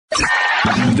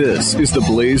This is the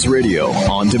Blaze Radio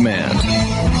On Demand.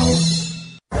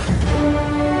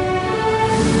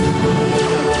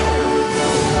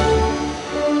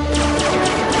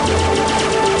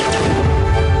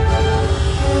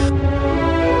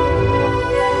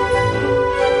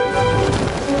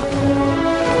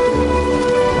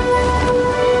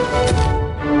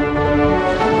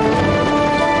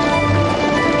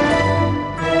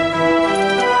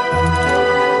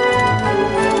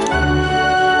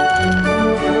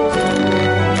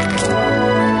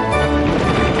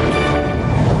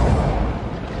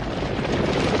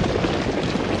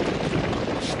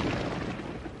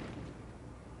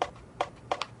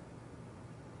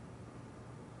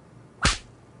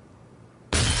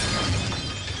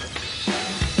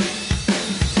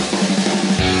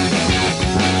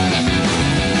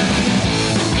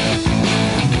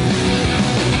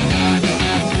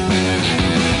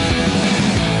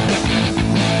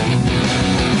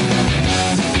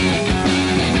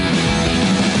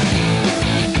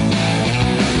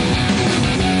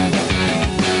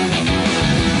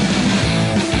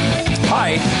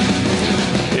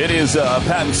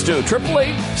 Pat and Stu,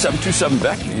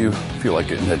 888-727-BECK. Do you feel like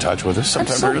getting in touch with us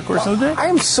sometime during the course of the day? I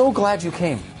am so glad you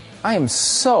came. I am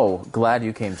so glad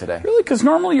you came today. Really? Because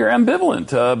normally you're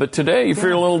ambivalent, but today you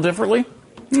feel a little differently?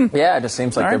 Yeah, it just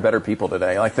seems like they're better people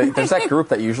today. Like there's that group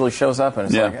that usually shows up and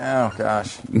it's like, oh,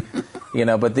 gosh.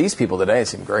 But these people today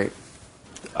seem great.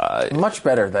 Much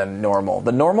better than normal.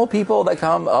 The normal people that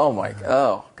come,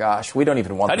 oh, gosh, we don't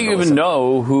even want them to How do you listen. even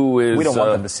know who is... We don't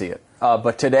want them to see it.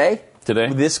 But today,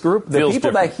 this group, the people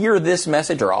different. that hear this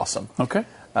message are awesome. Okay.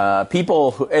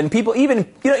 People, even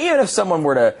if someone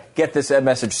were to get this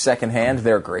message secondhand,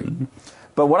 they're great. Mm-hmm.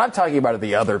 But what I'm talking about are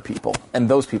the other people, and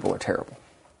those people are terrible.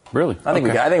 Really? I think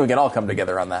we can all come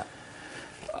together on that.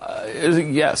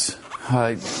 Yes,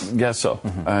 I guess so.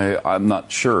 Mm-hmm. I'm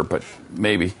not sure, but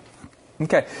maybe.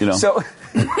 Okay. So,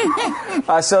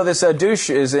 so this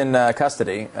douche is in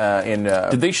custody.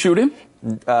 Did they shoot him?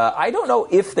 I don't know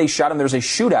if they shot him. There's a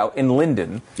shootout in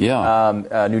Linden,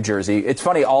 New Jersey. It's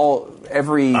funny.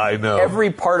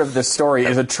 Every part of this story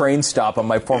is a train stop on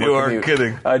my former commute. You aren't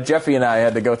kidding. Jeffy and I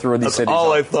had to go through these cities.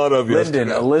 All I thought of Linden,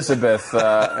 yesterday. Elizabeth,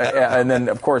 and then,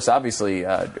 of course, obviously,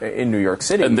 in New York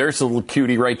City. And there's a little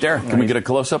cutie right there. Can we get a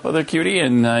close-up of the cutie,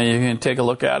 and you can take a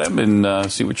look at him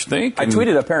and see what you think? I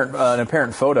tweeted an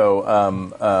apparent photo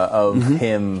of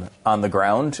him on the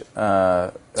ground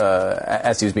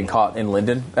as he was being caught in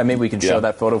Linden. Maybe we can show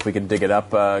that photo if we can dig it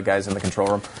up, guys in the control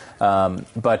room.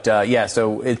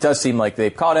 So it does seem like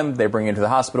they've caught him. They bring him to the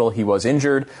hospital. He was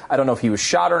injured. I don't know if he was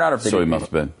shot or not. Or if so he must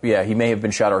have been. Yeah, he may have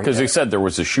been shot. Because they said there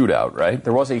was a shootout, right?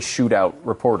 There was a shootout,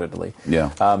 reportedly.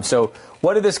 Yeah. So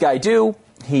what did this guy do?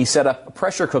 He set up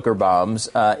pressure cooker bombs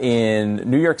in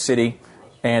New York City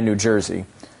and New Jersey.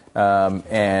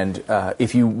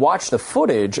 If you watch the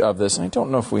footage of this, I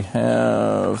don't know if we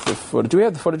have the footage. Do we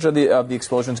have the footage of the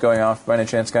explosions going off by any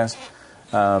chance, guys?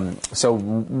 So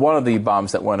one of the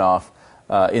bombs that went off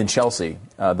in Chelsea,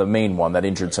 the main one that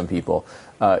injured some people,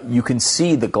 you can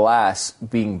see the glass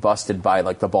being busted by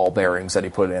like the ball bearings that he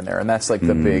put in there, and that's like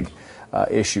the big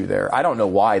issue there. I don't know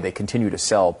why they continue to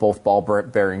sell both ball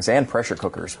bearings and pressure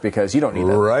cookers, because you don't need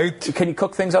that. Right? Can you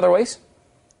cook things other ways?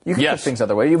 You can cook things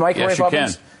other ways. You microwave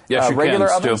ovens. Yes, you regular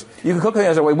can, ovens. Stu. You can cook things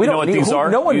other way. We don't need.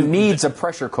 No one needs a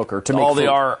pressure cooker to make all food. They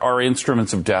are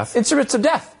instruments of death. Instruments of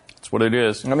death. That's what it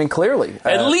is. I mean, clearly.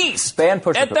 At least, ban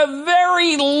push. At the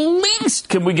very least,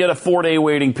 can we get a 4-day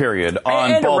waiting period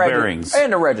on ball bearings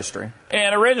and a registry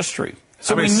and a registry?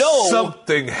 So we know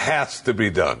something has to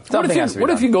be done. What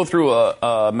if you go through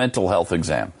a mental health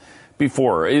exam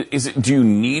before? Do you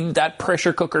need that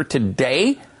pressure cooker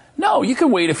today? No, you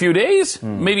can wait a few days,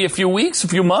 maybe a few weeks, a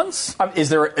few months. Is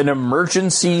there an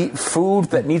emergency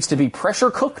food that needs to be pressure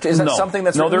cooked? Is that something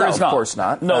that's... No, there is not. Of course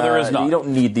not. No, there is not. You don't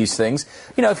need these things.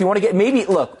 If you want to get...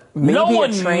 no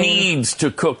one needs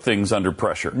to cook things under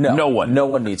pressure. No one. No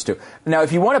one needs to. Now,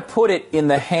 if you want to put it in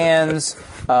the hands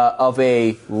of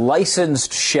a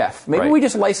licensed chef, maybe we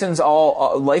just license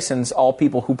all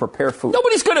people who prepare food.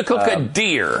 Nobody's going to cook a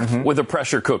deer with a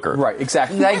pressure cooker. Right,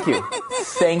 exactly. Thank you.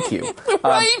 Thank you.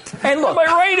 Right? And look, am I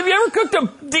right? Have you ever cooked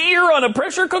a deer on a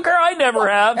pressure cooker? I never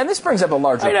have. And this brings up a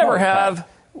larger point. I never have.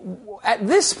 At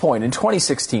this point in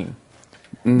 2016,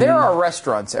 there are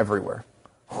restaurants everywhere.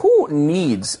 Who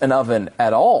needs an oven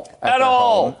at all? At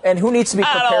all. Home? And who needs to be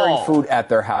preparing food at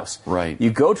their house? Right.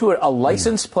 You go to a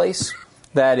licensed place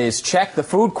that is checked. The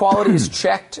food quality is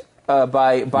checked.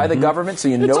 by the government, so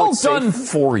you know it's all done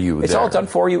for you. It's all done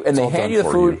for you, and they hand you the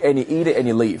food, and you eat it, and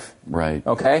you leave. Right.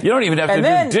 Okay? You don't even have to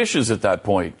do dishes at that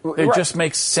point. It just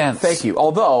makes sense. Thank you.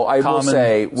 Although, I will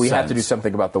say, we have to sense. do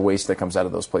something about the waste that comes out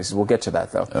of those places. We'll get to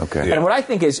that, though. Okay. Yeah. And what I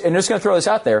think is, and I'm just going to throw this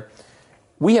out there,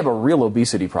 we have a real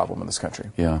obesity problem in this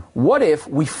country. Yeah. What if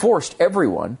we forced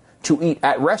everyone to eat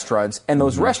at restaurants, and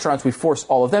those restaurants, we forced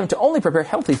all of them to only prepare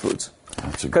healthy foods?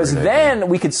 Because then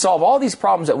we could solve all these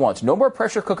problems at once. No more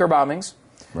pressure cooker bombings.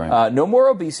 Right. No more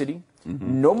obesity.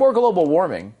 No more global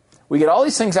warming. We get all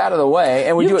these things out of the way,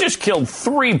 and we You just killed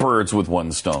 3 birds with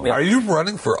 1 stone. Are you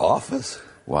running for office?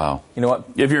 Wow. You know what?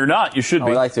 If you're not, you should I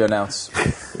be. would like to announce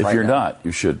If you're not,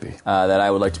 you should be. that I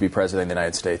would like to be president of the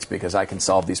United States because I can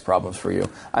solve these problems for you.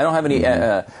 I don't have any.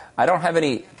 I don't have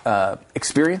any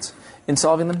experience in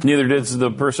solving them. Neither does the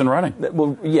person running.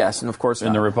 Well, yes, and of course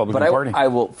In the Republican but Party. I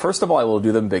will. First of all, I will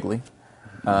do them bigly.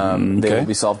 They will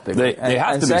be solved bigly. They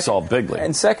have to be solved bigly.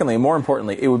 And secondly, more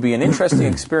importantly, it would be an interesting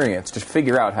experience to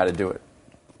figure out how to do it.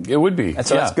 It would be. And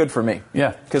so that's good for me.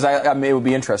 Yeah. Because I mean, it would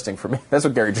be interesting for me. That's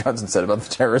what Gary Johnson said about the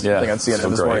terrorism thing on CNN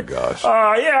this morning. Gosh.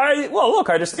 Well, look,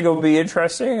 I just think it would be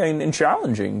interesting and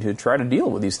challenging to try to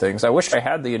deal with these things. I wish I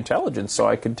had the intelligence so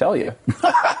I could tell you.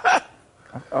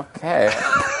 Okay.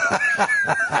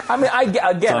 I mean, I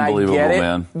get it.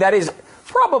 Man. That is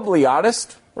probably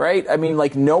honest, right? I mean,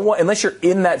 like no one, unless you're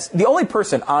in that. The only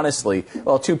person, honestly,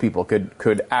 well, 2 people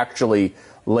could actually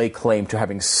lay claim to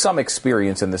having some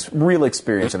experience in this, real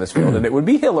experience in this field, and it would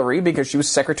be Hillary because she was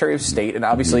Secretary of State and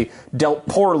obviously dealt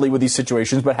poorly with these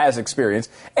situations, but has experience.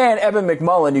 And Evan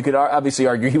McMullen, you could obviously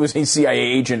argue he was a CIA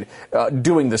agent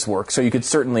doing this work, so you could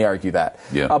certainly argue that.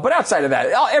 Yeah. But outside of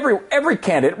that, every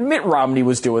candidate, Mitt Romney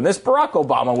was doing this, Barack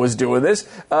Obama was doing this.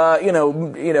 John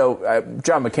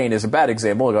McCain is a bad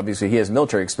example. Obviously, he has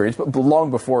military experience, but long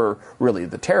before really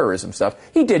the terrorism stuff,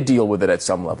 he did deal with it at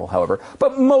some level. However,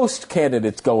 but most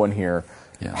candidates go in here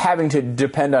having to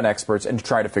depend on experts and to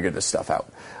try to figure this stuff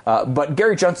out. But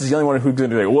Gary Johnson's the only one who's going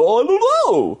to be like, well, I don't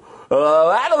know.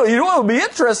 I don't know. You know what would be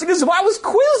interesting is if I was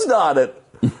quizzed on it.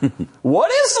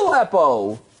 What is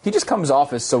Aleppo? He just comes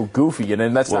off as so goofy,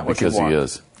 and that's not what you want.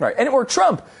 Because he is. Right. And or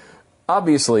Trump,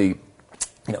 obviously,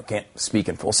 can't speak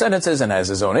in full sentences and has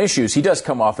his own issues. He does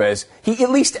come off as, he at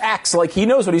least acts like he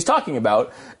knows what he's talking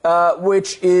about,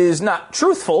 which is not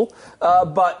truthful,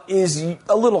 but is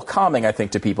a little calming, I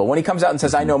think, to people. When he comes out and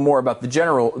says, I know more about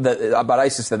about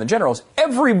ISIS than the generals,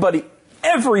 everybody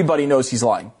knows he's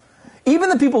lying. Even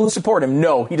the people who support him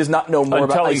know he does not know more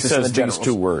about ISIS than the generals.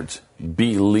 Until he says these 2 words.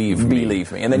 Believe me.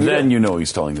 Believe me. And then you know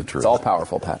he's telling the truth. It's all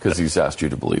powerful, Pat. Because he's asked you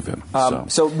to believe him.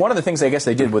 So one of the things I guess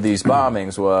they did with these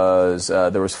bombings was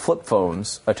there was flip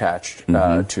phones attached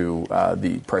to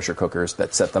the pressure cookers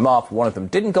that set them off. One of them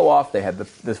didn't go off. They had the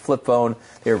flip phone.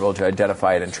 They were able to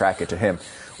identify it and track it to him.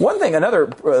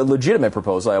 Another legitimate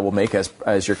proposal I will make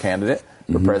as your candidate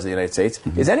for President of the United States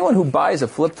is anyone who buys a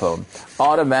flip phone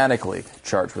automatically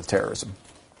charged with terrorism.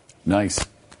 Nice.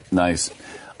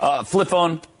 Flip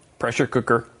phone, pressure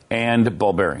cooker, and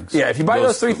ball bearings. Yeah, if you buy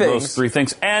those 3 things. Those 3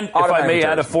 things. And if I may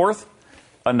add a 4th,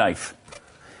 a knife.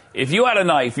 If you had a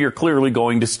knife, you're clearly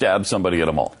going to stab somebody at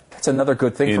a mall. That's another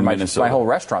good thing for my whole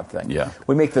restaurant thing. Yeah.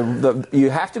 We make you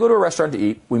have to go to a restaurant to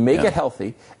eat. We make it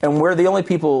healthy, and we're the only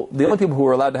people who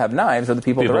are allowed to have knives are the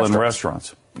people in the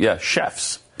restaurants. Yeah,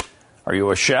 chefs. Are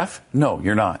you a chef? No,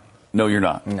 you're not. No.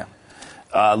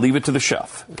 Leave it to the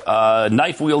chef.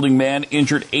 Knife-wielding man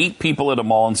injured 8 people at a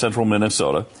mall in central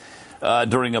Minnesota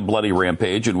during a bloody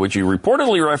rampage in which he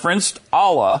reportedly referenced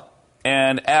Allah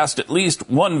and asked at least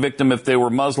one victim if they were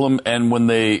Muslim, and when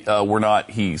they were not,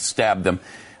 he stabbed them.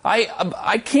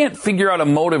 I can't figure out a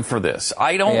motive for this.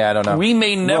 I don't know. We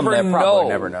may never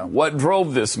know what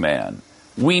drove this man.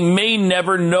 We may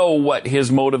never know what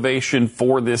his motivation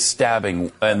for this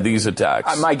stabbing and these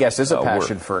attacks. My guess is a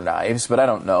passion for knives, but I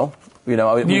don't know. You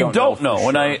don't know.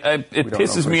 And it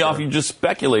pisses me off. You just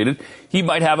speculated he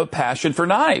might have a passion for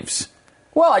knives.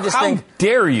 Well, I just think... How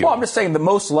dare you? Well, I'm just saying the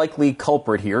most likely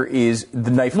culprit here is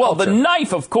the knife culture. Well, the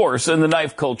knife, of course, and the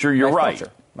knife culture, you're right.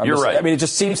 You're right. I mean, it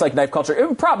just seems like knife culture.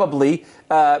 It probably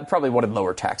wanted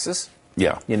lower taxes.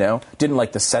 Yeah. Didn't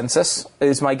like the census,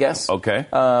 is my guess. Okay.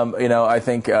 I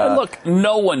think... look,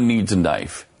 no one needs a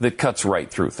knife that cuts right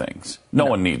through things. No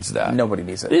one needs that. Nobody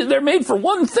needs it. They're made for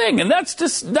one thing, and that's to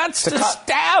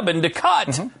stab and to cut.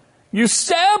 Mm-hmm. You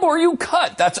stab or you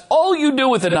cut. That's all you do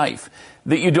with a knife.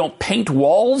 That you don't paint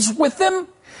walls with them.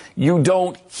 You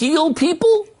don't heal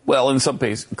people. Well, in some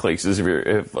cases,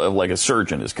 if like a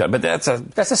surgeon is cut, but that's a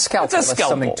scalpel. That's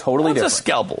something totally different. That's a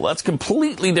scalpel. That's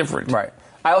completely different. Right.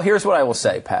 Here's what I will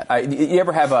say, Pat. Do you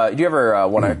ever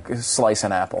want to slice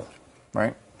an apple?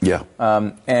 Right. Yeah.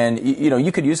 And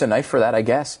you could use a knife for that, I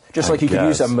guess. Just like you could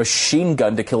use a machine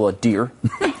gun to kill a deer,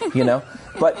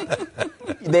 But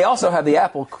they also have the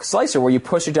apple slicer where you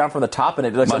push it down from the top and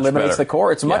it eliminates the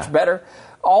core. It's much better.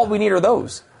 All we need are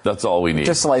those. That's all we need.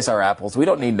 To slice our apples. We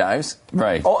don't need knives.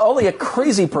 Right. Only a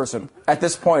crazy person at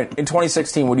this point in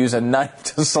 2016 would use a knife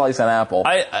to slice an apple.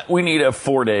 We need a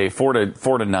 4 to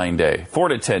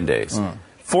 10 days.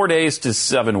 4 days to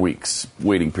 7 weeks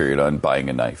waiting period on buying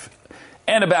a knife.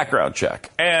 And a background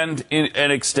check. And an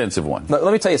extensive one.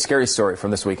 Let me tell you a scary story from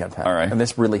this weekend, Pat. All right. And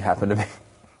this really happened to me.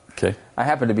 Okay. I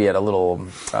happened to be at a little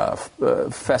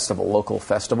local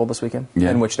festival this weekend,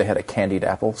 in which they had a candied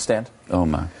apple stand. Oh,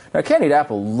 my. Now, candied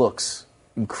apple looks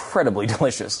incredibly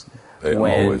delicious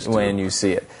when you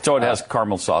see it. So it has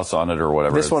caramel sauce on it or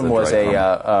whatever. This one was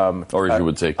or as you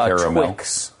would say, caramel.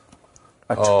 Twix.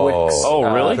 A Twix.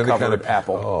 Oh, really? Covered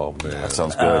apple. Oh, man. That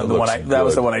sounds good. That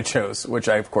was the one I chose, which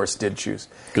I, of course, did choose.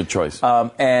 Good choice.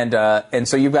 And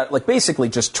so you've got basically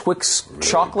just Twix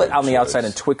chocolate on the outside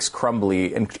and Twix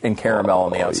crumbly and caramel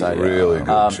on the outside. Really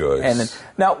good choice. And then,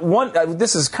 now,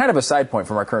 this is kind of a side point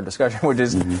from our current discussion, which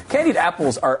is candied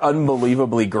apples are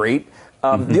unbelievably great.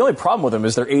 The only problem with them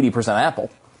is they're 80% apple,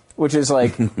 which is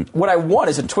like, what I want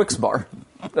is a Twix bar.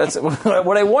 That's what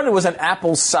I wanted was an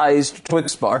apple-sized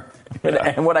Twix bar.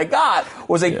 And what I got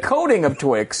was a coating of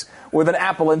Twix with an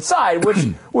apple inside, which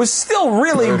was still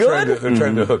really good. They're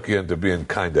trying to hook you into being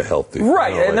kind of healthy.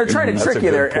 Right, and they're trying to trick you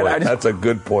there. That's a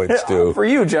good point, Stu. For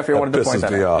you, Jeffrey, I wanted to point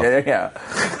that out. Yeah.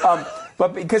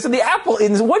 But because of the apple,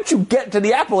 once you get to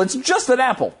the apple, it's just an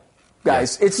apple,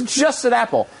 guys. Yeah. It's just an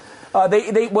apple. What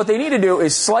they need to do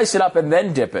is slice it up and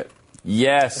then dip it.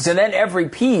 Yes. And then every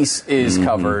piece is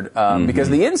covered because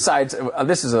the insides,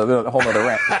 this is a whole other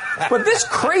rant. But this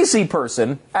crazy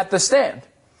person at the stand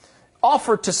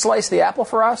offered to slice the apple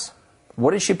for us.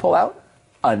 What did she pull out?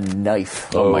 A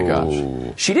knife. Oh, my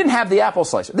gosh. She didn't have the apple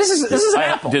slicer. This is an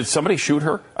apple. Did somebody shoot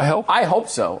her, I hope? I hope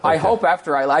so. Okay. I hope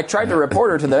after I tried to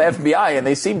report her to the FBI, and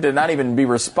they seem to not even be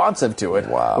responsive to it.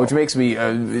 Wow. Which makes me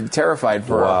terrified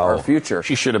for our future.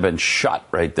 She should have been shot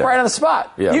right there. Right on the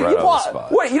spot. Yeah, right on the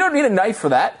spot. Wait, you don't need a knife for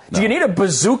that. No. Do you need a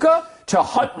bazooka to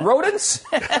hunt rodents?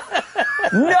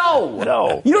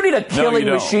 No. You don't need a killing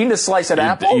machine to slice an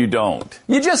apple. You don't.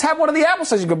 You just have one of the apple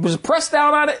slices. You can just press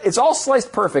down on it. It's all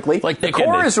sliced perfectly. Like the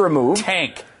core is removed.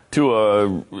 Tank to a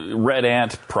red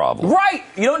ant problem. Right.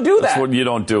 You don't do that. That's what you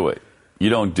don't do it. You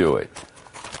don't do it.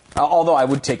 Although I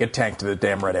would take a tank to the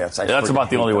damn red ants. That's about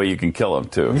the only way you can kill them,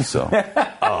 too. So.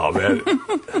 Oh, man.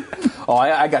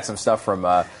 I got some stuff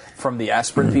from the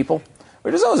aspirin people.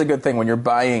 Which is always a good thing when you're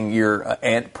buying your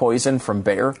ant poison from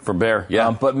Bayer. From Bayer, yeah.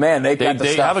 But man, they got the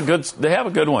stuff. They have a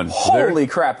good one. Holy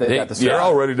crap, they got the stuff. They're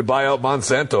all ready to buy out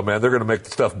Monsanto, man. They're going to make the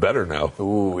stuff better now.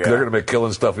 Ooh, yeah. They're going to make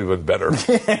killing stuff even better.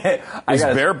 Is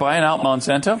Bayer buying out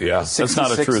Monsanto? Yeah. That's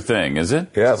not a true thing, is it?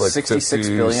 Yeah, like 66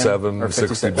 billion or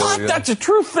 60 billion. What? That's a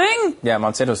true thing? Yeah,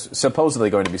 Monsanto's supposedly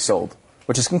going to be sold.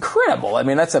 Which is incredible. I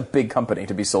mean, that's a big company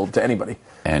to be sold to anybody.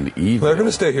 And evil. They're going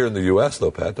to stay here in the U.S.,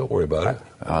 though, Pat. Don't worry about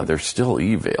it. They're still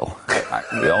evil.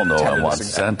 We all know that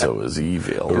Monsanto is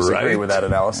evil. I disagree with that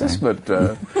analysis, but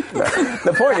the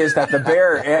point is that the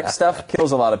Bayer ant stuff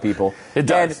kills a lot of people. It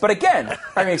does. But again,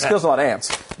 it kills a lot of ants.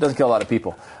 It doesn't kill a lot of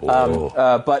people.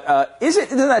 But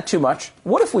isn't that too much?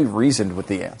 What if we reasoned with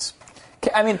the ants?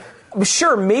 I mean,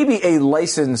 sure, maybe a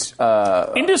licensed...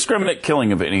 indiscriminate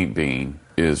killing of any being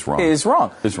is wrong. Is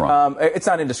wrong. It's wrong. It's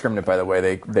not indiscriminate, by the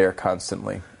way. They're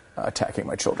constantly attacking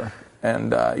my children.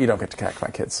 And you don't get to attack my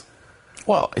kids.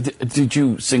 Well, did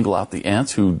you single out the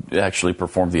ants who actually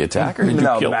performed the attack, or did you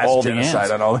kill all the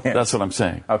ants? On all the ants? That's what I'm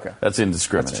saying. Okay. That's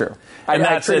indiscriminate. That's true. And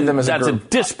I treated them as a group. That's a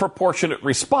disproportionate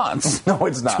response no,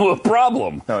 it's not. to a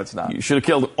problem. No, it's not. You should have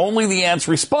killed only the ants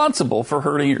responsible for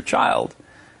hurting your child.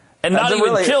 And not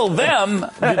even kill them.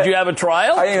 Did you have a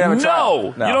trial? I didn't even have a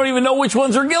trial. No. You don't even know which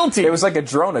ones are guilty. It was like a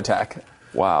drone attack.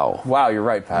 Wow. Wow, you're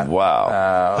right, Pat.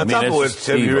 Wow. On top of which,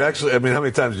 how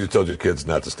many times have you told your kids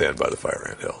not to stand by the fire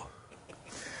ant hill?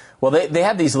 Well, they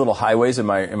have these little highways in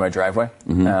my driveway,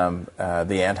 the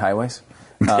ant highways.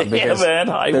 They have ant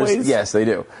highways? Yes, they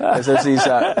do. There's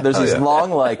these long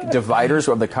dividers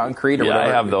of the concrete. Or whatever. I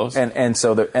have those. And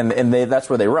so that's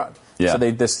where they run. Yeah.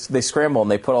 So they scramble and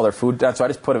they put all their food down. So I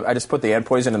just put the ant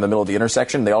poison in the middle of the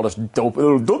intersection. They all just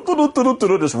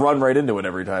just run right into it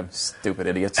every time. Stupid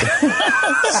idiots.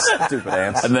 Stupid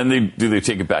ants. And then do they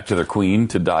take it back to their queen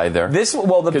to die there? Because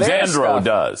Andro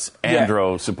does.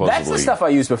 Andro supposedly. That's the stuff I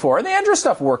used before, and the Andro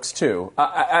stuff works too.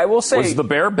 I will say. Was the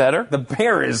bear better? The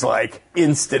bear is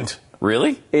instant.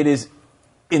 Really? It is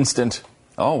instant.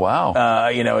 Oh wow.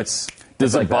 It's.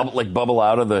 Does it bubble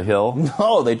out of the hill?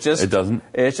 No, it doesn't.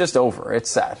 It's just over. It's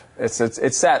sad.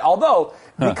 It's sad. Although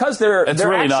because they're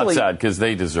really actually, not sad because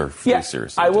they deserve. Seriously,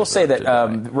 I will say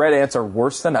that red ants are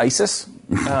worse than ISIS,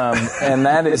 and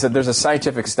that is that there's a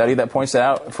scientific study that points it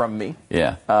out from me.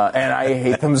 Yeah, and I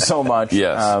hate them so much.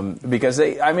 Yes, because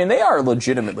they are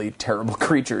legitimately terrible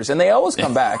creatures, and they always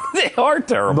come back. They are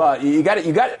terrible. But you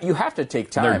have to take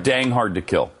time. They're dang hard to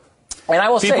kill. And I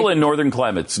will say, people in northern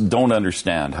climates don't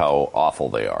understand how awful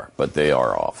they are, but they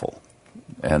are awful,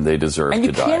 and they deserve to die.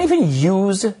 And you can't even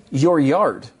use your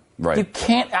yard. Right. You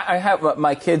can't. I have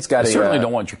my kids got. I certainly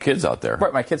don't want your kids out there.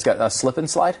 Right. My kids got a slip and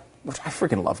slide, which I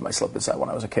freaking loved my slip and slide when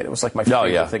I was a kid. It was like my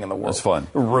favorite thing in the world. It was fun.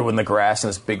 Ruin the grass and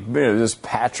this big, this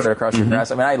patch right across your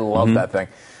grass. I mean, I love that thing.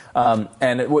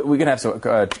 And we can have some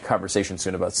conversation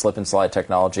soon about slip and slide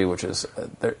technology, which is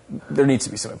there needs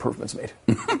to be some improvements made.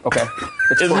 Okay,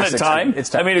 Isn't it time? It's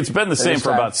time. I mean, it's been the same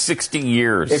for about 60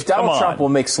 years. If Donald Trump will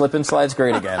make slip and slides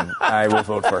great again, I will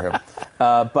vote for him.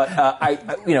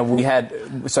 We had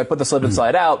so I put the slip and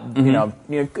slide out.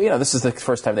 This is the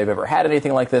first time they've ever had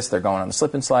anything like this. They're going on the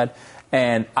slip and slide.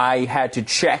 And I had to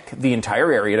check the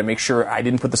entire area to make sure I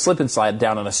didn't put the slip and slide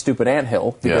down on a stupid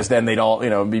anthill because then they'd all,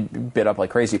 be bit up like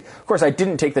crazy. Of course, I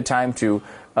didn't take the time to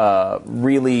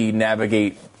really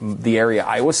navigate the area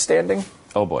I was standing.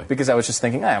 Oh, boy. Because I was just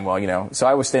thinking, so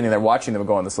I was standing there watching them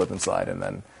go on the slip and slide, and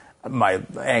then my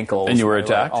ankles. And you were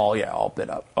attacked? All bit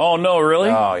up. Oh, no, really?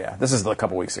 Oh, yeah. This is a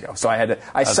couple weeks ago. So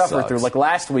I suffered through,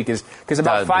 last week because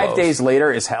about That 5 days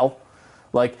later is hell.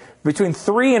 Like, between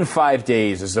 3 and 5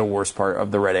 days is the worst part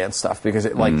of the red ant stuff because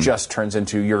it, just turns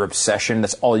into your obsession.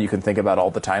 That's all you can think about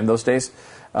all the time those days.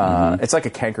 It's like a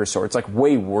canker sore. It's,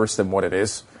 way worse than what it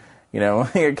is.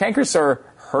 A canker sore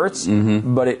hurts,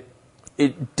 but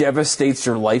it devastates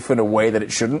your life in a way that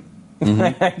it shouldn't.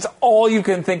 It's all you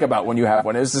can think about when you have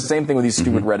one. It's the same thing with these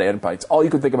stupid red ant bites. All you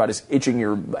can think about is itching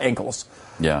your ankles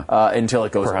until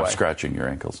it goes away. Perhaps scratching your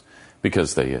ankles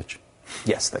because they itch.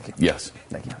 Yes, thank you. Yes,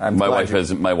 thank you.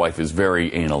 My wife is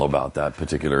very anal about that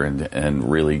particular,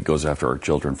 and really goes after our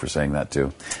children for saying that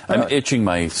too. I'm itching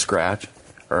my scratch,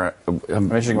 or I'm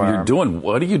itching my arm.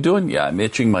 What are you doing? Yeah, I'm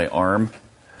itching my arm.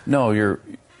 No,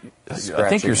 I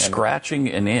think you're scratching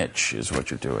an itch is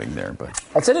what you're doing there, but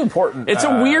it's an important. It's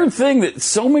a weird thing that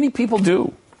so many people do.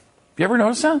 Have you ever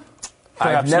noticed that?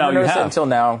 I've never noticed it until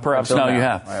now. Perhaps now you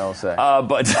have. I will say.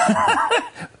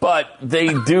 But they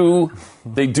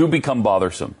do become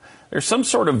bothersome. There's some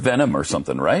sort of venom or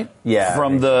something, right? Yeah.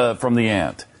 From the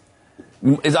ant.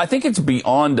 I think it's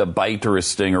beyond a bite or a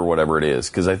sting or whatever it is,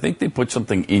 because I think they put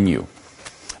something in you.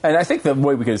 And I think the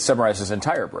way we could summarize this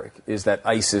entire break is that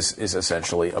ISIS is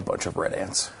essentially a bunch of red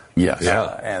ants. Yes.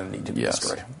 And need to be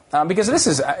destroyed. Because this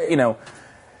is,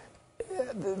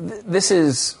 this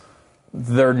is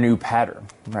their new pattern,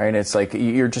 right? It's like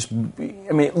you're just,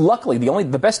 luckily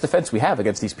the best defense we have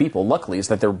against these people, luckily, is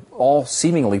that they're all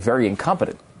seemingly very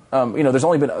incompetent. There's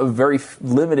only been a very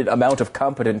limited amount of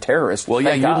competent terrorists. Well,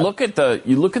 yeah, you look at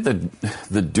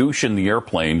the douche in the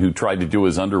airplane who tried to do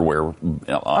his underwear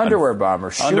bomber,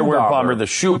 the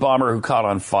shoe bomber who caught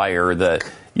on fire, the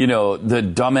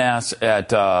dumbass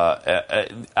at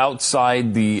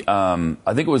outside the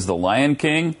I think it was the Lion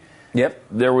King. Yep,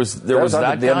 there was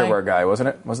that the guy? underwear guy, wasn't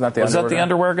it? Wasn't that the underwear guy?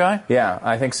 Underwear guy? Yeah,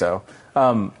 I think so.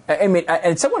 And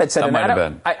someone had said, that might have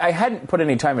been. I hadn't put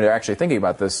any time into actually thinking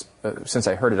about this since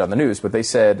I heard it on the news, but they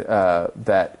said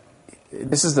that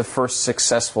this is the first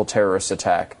successful terrorist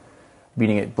attack,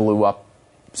 meaning it blew up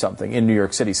something in New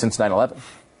York City since 9/11.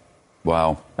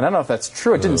 Wow. And I don't know if that's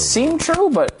true. It didn't seem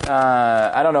true, but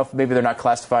I don't know if maybe they're not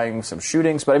classifying some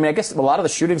shootings. But, I guess a lot of the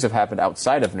shootings have happened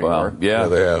outside of New York. Yeah,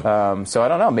 they have. So I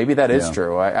don't know. Maybe that is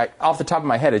true. I off the top of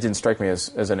my head, it didn't strike me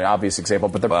as an obvious example,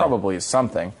 but there probably is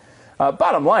something.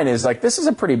 Bottom line is, this is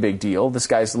a pretty big deal. This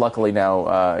guy's luckily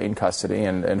now in custody,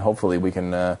 and hopefully we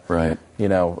can, right.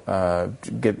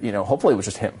 get, hopefully it was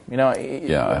just him.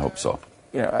 Yeah, I hope so.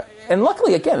 And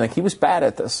luckily, again, he was bad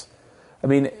at this.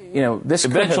 This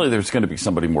eventually there's going to be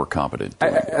somebody more competent.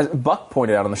 As Buck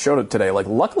pointed out on the show today,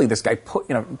 luckily this guy put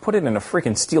it in a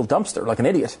freaking steel dumpster like an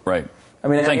idiot. Right.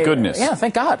 Thank goodness. Yeah,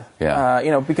 thank God.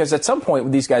 Yeah. Because at some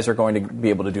point these guys are going to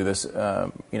be able to do this,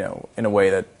 in a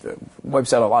way that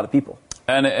wipes out a lot of people.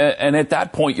 And at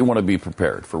that point, you want to be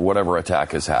prepared for whatever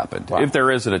attack has happened, if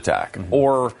there is an attack,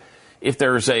 or if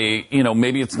there's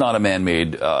maybe it's not a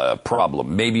man-made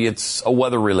problem, maybe it's a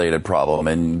weather-related problem,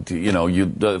 and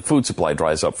the food supply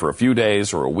dries up for a few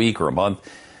days or a week or a month.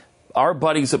 Our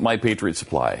buddies at My Patriot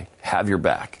Supply have your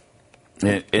back,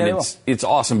 and it's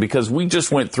awesome because we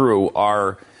just went through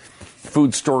our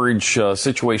food storage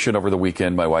situation over the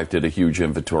weekend. My wife did a huge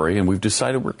inventory, and we've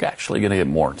decided we're actually going to get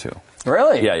more too.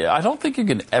 Really? Yeah. I don't think you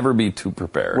can ever be too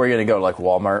prepared. We're going to go to like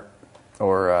Walmart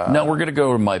or no, we're going to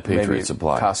go to My Patriot maybe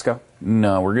Supply. Costco?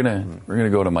 No, we're gonna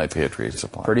go to My Patriot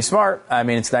Supply. Pretty smart. I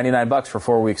mean, it's $99 for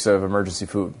 4 weeks of emergency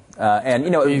food, and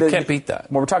you can't beat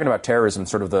that. When we're talking about terrorism,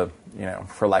 sort of the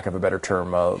for lack of a better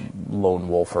term, lone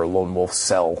wolf or lone wolf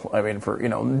cell. I mean, for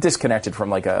disconnected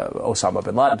from like a Osama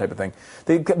bin Laden type of thing.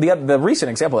 The recent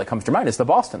example that comes to mind is the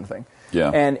Boston thing. Yeah.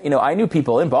 And I knew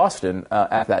people in Boston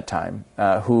at that time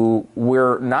who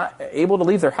were not able to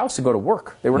leave their house to go to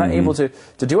work. They were not able to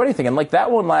do anything, and like that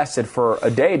one lasted for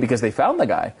a day because they found the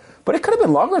guy. But it could have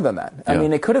been longer than that. I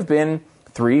mean, it could have been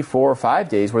 3, 4, 5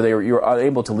 days where you were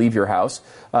unable to leave your house.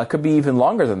 Could be even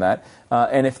longer than that.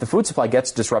 And if the food supply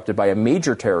gets disrupted by a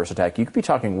major terrorist attack, you could be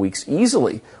talking weeks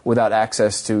easily without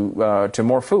access to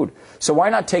more food. So why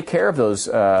not take care of those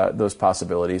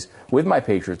possibilities with My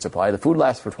Patriot Supply? The food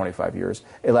lasts for 25 years.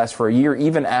 It lasts for a year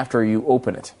even after you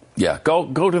open it. Yeah, go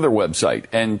to their website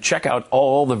and check out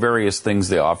all the various things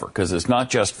they offer, because it's not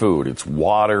just food. It's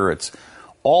water. It's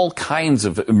all kinds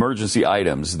of emergency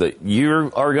items that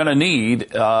you are going to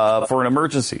need for an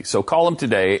emergency. So call them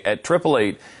today at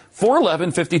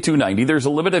 888-411-5290. There's a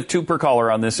limit of 2 per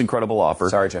caller on this incredible offer.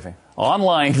 Sorry, Jeffy.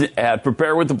 Online at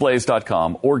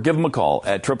preparewiththeblaze.com or give them a call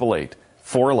at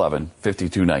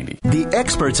 888-411-5290. The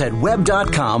experts at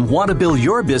Web.com want to build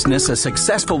your business a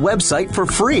successful website for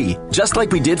free, just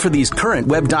like we did for these current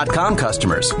Web.com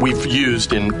customers. We've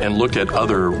used and looked at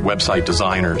other website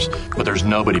designers, but there's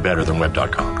nobody better than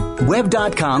Web.com.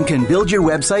 Web.com can build your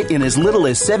website in as little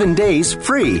as 7 days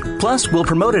free. Plus, we'll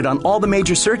promote it on all the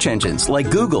major search engines like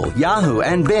Google, Yahoo,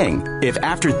 and Bing. If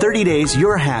after 30 days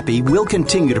you're happy, we'll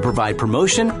continue to provide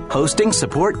promotion, hosting,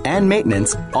 support, and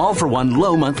maintenance, all for one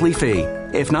low monthly fee.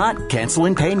 If not, cancel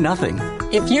and pay nothing.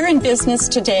 If you're in business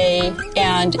today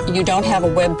and you don't have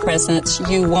a web presence,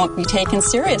 you won't be taken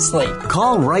seriously.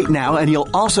 Call right now and you'll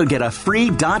also get a free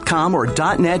 .com or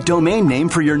 .net domain name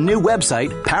for your new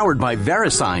website, powered by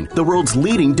VeriSign, the world's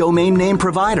leading domain name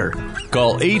provider.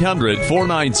 Call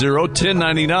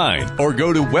 800-490-1099 or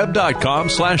go to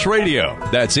web.com/radio.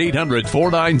 That's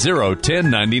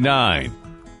 800-490-1099.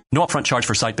 No upfront charge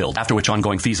for site build, after which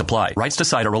ongoing fees apply. Rights to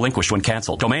site are relinquished when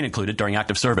canceled. Domain included during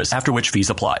active service, after which fees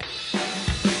apply.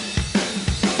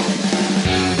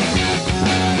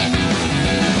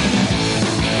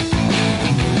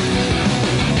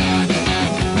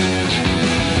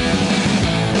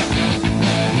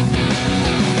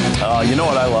 You know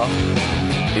what I love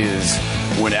is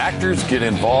when actors get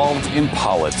involved in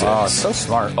politics. Oh, so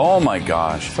smart. Oh, my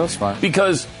gosh. So smart.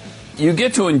 Because you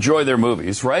get to enjoy their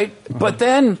movies, right? Mm-hmm. But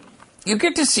then you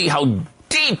get to see how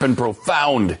deep and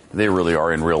profound they really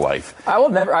are in real life. I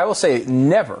will say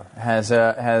never has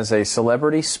a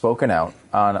celebrity spoken out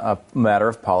on a matter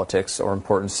of politics or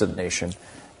importance to the nation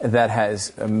that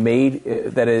has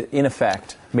in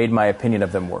effect made my opinion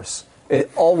of them worse. It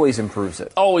always improves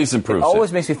it. Always improves it.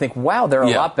 Always makes me think, wow, they're a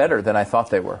lot better than I thought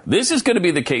they were. This is going to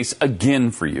be the case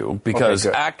again for you because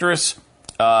actress,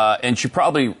 and she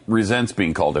probably resents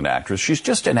being called an actress. She's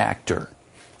just an actor.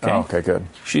 Okay, okay, good.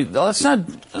 Let's not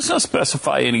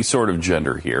specify any sort of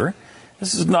gender here.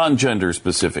 This is non-gender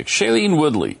specific. Shailene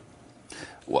Woodley,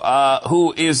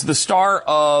 who is the star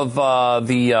of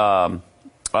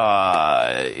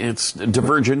it's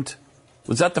Divergent.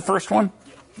 Was that the first one?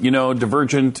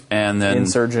 Divergent and then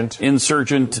Insurgent,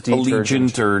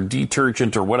 Allegiant, or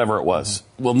Detergent, or whatever it was.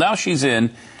 Well, now she's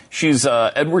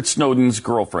Edward Snowden's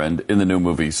girlfriend in the new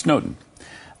movie Snowden.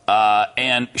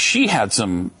 And she had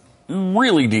some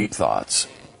really deep thoughts.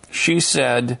 She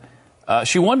said,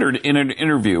 she wondered in an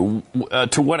interview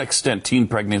to what extent teen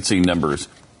pregnancy numbers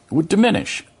would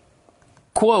diminish.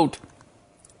 Quote,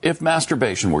 if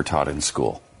masturbation were taught in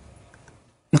school.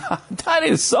 That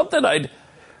is something I'd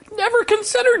never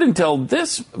considered until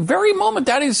this very moment.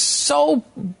 That is so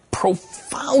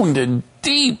profound and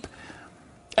deep.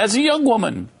 As a young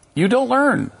woman, you don't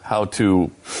learn how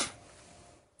to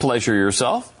pleasure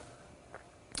yourself.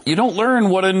 You don't learn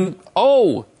what an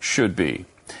O should be.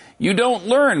 You don't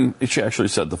learn, she actually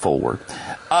said the full word,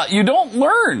 you don't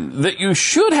learn that you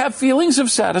should have feelings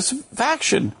of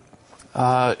satisfaction.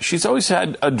 She's always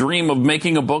had a dream of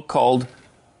making a book called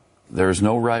There's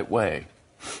No Right Way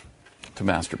to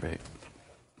Masturbate.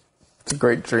 It's a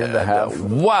great dream to have.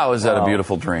 Wow, is that a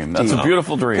beautiful dream? That's a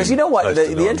beautiful dream. Because you know what?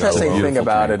 The interesting thing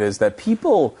about it is that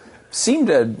people seem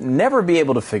to never be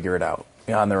able to figure it out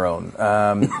on their own.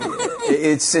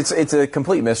 It's a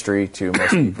complete mystery to most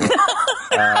people.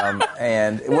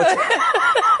 And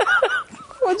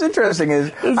what's interesting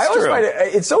is I always find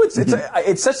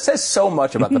it says so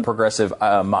much about the progressive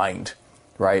mind,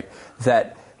 right?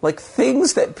 That like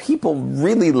things that people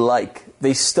really like,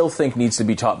 they still think needs to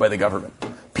be taught by the government.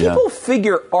 People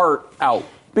figure art out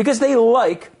because they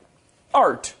like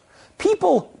art.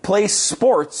 People play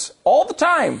sports all the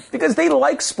time because they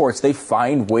like sports. They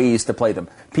find ways to play them.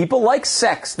 People like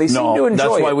sex. They seem to enjoy it.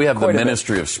 That's why we have the quite a bit.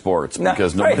 Ministry of Sports,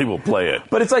 because nobody will play it.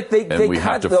 But it's like they we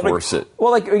have to force it.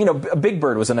 Well, like, Big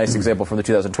Bird was a nice example from the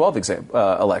 2012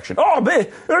 election. Oh,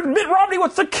 Mitt Romney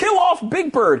wants to kill off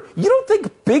Big Bird. You don't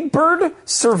think Big Bird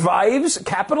survives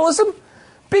capitalism?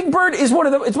 Big Bird is one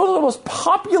of the most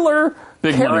popular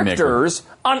characters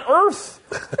on Earth.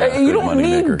 You don't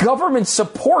need government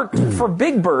support for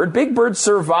Big Bird. Big Bird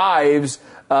survives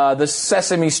the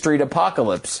Sesame Street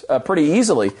apocalypse pretty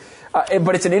easily.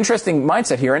 But it's an interesting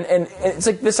mindset here, and it's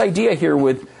like this idea here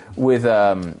with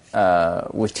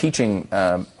teaching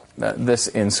this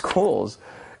in schools.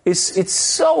 It's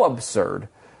so absurd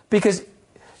because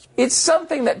it's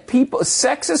something that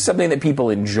sex is something that people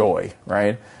enjoy,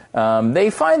 right? They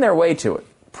find their way to it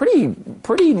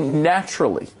pretty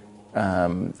naturally.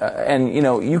 And,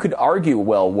 you could argue,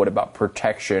 well, what about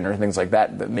protection or things like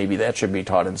that maybe that should be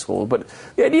taught in school. But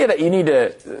the idea that you need to,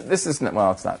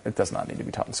 it does not need to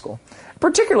be taught in school.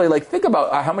 Particularly, like, think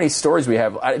about how many stories we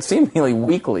have, seemingly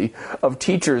weekly, of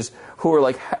teachers who are,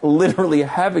 like, literally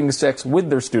having sex with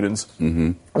their students.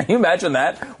 Mm-hmm. Can you imagine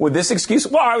that? With this excuse,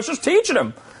 well, I was just teaching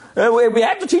them. We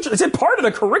have to teach it. It's part of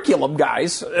the curriculum,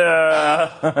 guys.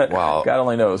 Wow. God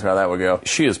only knows how that would go.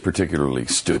 She is particularly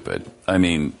stupid. I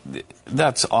mean,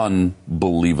 that's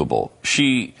unbelievable.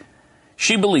 She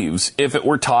believes if it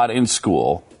were taught in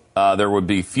school, there would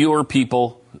be fewer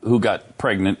people who got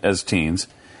pregnant as teens,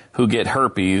 who get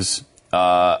herpes,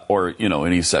 or,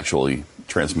 any sexually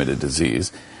transmitted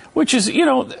disease, which is,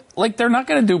 like, they're not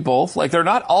going to do both. Like, they're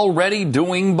not already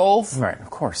doing both. Right, of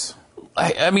course.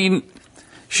 I mean,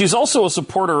 she's also a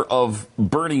supporter of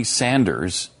Bernie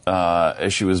Sanders,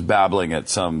 as she was babbling at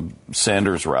some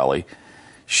Sanders rally.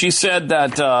 She said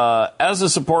that as a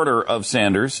supporter of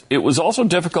Sanders, it was also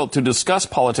difficult to discuss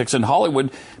politics in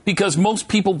Hollywood because most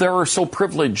people there are so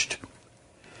privileged.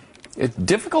 It's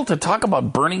difficult to talk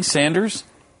about Bernie Sanders,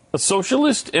 a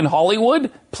socialist in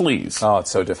Hollywood? Please. Oh,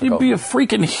 it's so difficult. You'd be a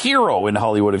freaking hero in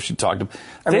Hollywood if she talked to him.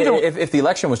 I mean, if the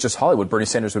election was just Hollywood, Bernie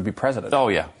Sanders would be president. Oh,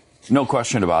 yeah. No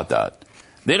question about that.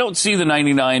 They don't see the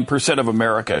 99% of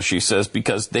America, she says,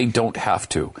 because they don't have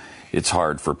to. It's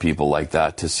hard for people like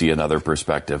that to see another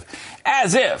perspective.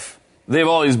 As if they've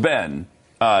always been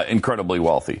incredibly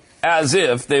wealthy. As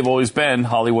if they've always been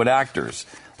Hollywood actors.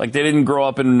 Like they didn't grow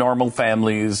up in normal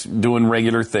families doing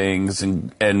regular things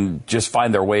and just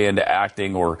find their way into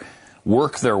acting or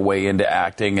work their way into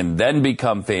acting and then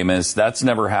become famous. That's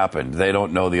never happened. They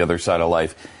don't know the other side of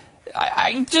life.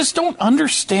 I just don't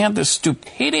understand the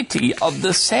stupidity of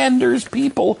the Sanders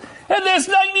people and this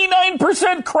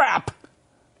 99% crap.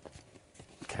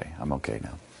 Okay, I'm okay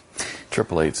now.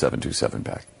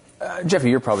 888-727-BACK. Jeffy,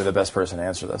 you're probably the best person to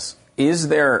answer this. Is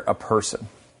there a person?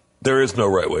 There is no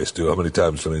right way, Stu. How many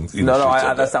times? That's not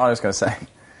what I was going to say.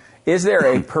 Is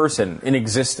there a person in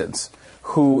existence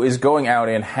who is going out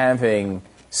and having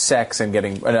sex and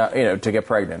getting, to get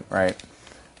pregnant, right?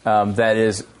 That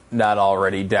is not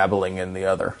already dabbling in the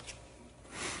other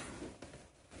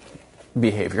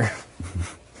behavior.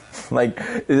 Like,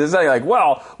 it's like,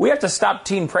 well, we have to stop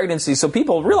teen pregnancy so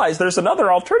people realize there's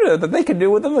another alternative that they can do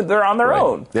with them. They're on their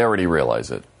own. They already realize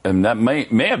it. And that may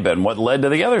have been what led to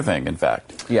the other thing, in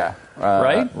fact. Yeah.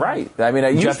 Right? Right. I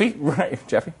mean, Jeffy? Right.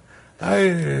 Jeffy?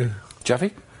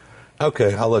 Jeffy?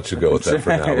 Okay, I'll let you go with that for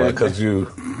now, because you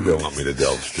don't want me to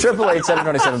delve.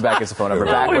 888-727-BACK is the phone number.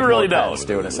 No, back we with really more don't. Pets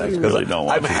in a second. We really don't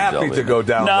want I'm you to happy delve to go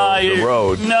down the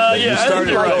road. No, yeah, I think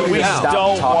you're right. We just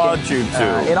don't want you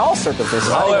to. In all circumstances,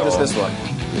 not even just this one.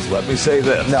 Just let me say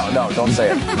this. No, don't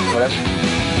say it. Whatever.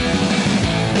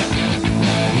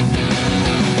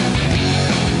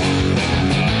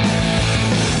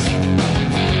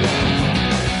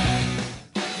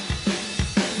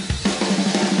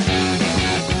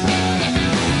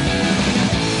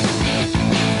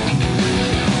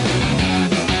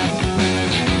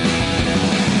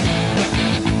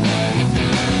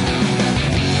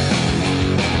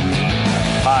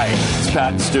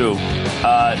 Pat and Stu,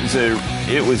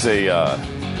 it was a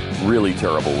really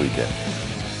terrible weekend.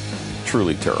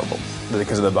 Truly terrible.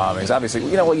 Because of the bombings. Obviously,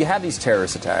 you have these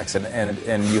terrorist attacks,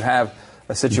 and you have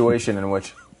a situation in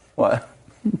which... What?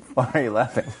 Why are you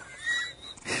laughing?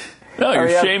 No,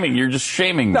 you're shaming. You're just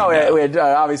shaming me. No, we had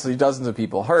obviously dozens of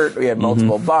people hurt. We had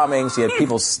multiple bombings. You had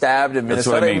people stabbed in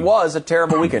Minnesota. What I mean. It was a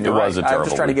terrible weekend. You're was right. a terrible I'm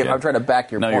just trying weekend. I'm trying to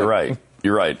back your point. No, you're right.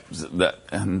 You're right.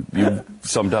 And you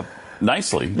summed up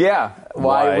nicely. Yeah.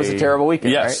 Why it was a terrible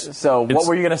weekend, yes. right? So what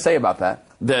were you going to say about that?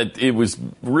 that it was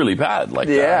really bad like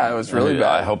that. Yeah, it was really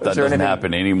bad. I hope that doesn't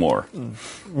happen anymore.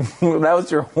 That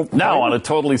was your whole point. Now on a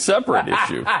totally separate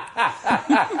issue.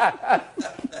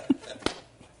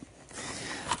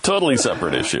 Totally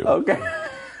separate issue. Okay.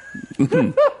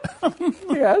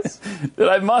 Yes. That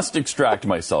I must extract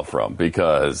myself from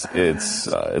because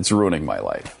it's ruining my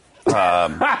life.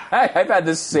 I've had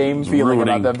the same feeling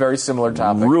about that very similar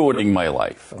topic. Ruining my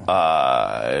life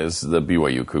as the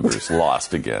BYU Cougars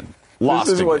lost again. This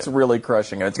is what's really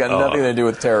crushing it. It's got nothing to do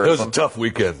with terrorism. It was a tough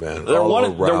weekend, man. They're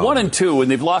 1-2, and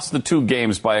they've lost the 2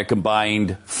 games by a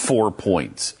combined 4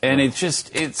 points. And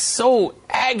it's so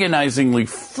agonizingly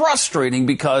frustrating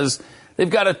because they've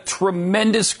got a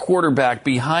tremendous quarterback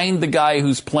behind the guy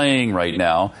who's playing right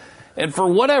now. And for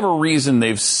whatever reason,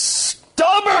 they've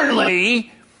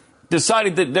stubbornly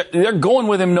decided that they're going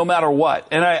with him no matter what.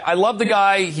 And I love the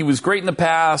guy. He was great in the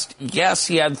past. Yes,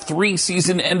 he had 3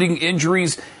 season-ending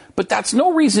injuries. But that's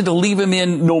no reason to leave him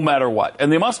in no matter what. And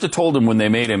they must have told him when they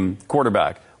made him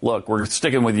quarterback, look, we're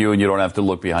sticking with you and you don't have to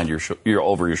look behind your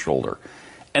over your shoulder.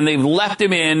 And they've left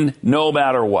him in no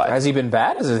matter what. Has he been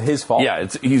bad? Is it his fault? Yeah,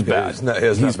 he's bad.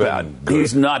 He's bad.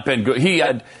 He's not been good. He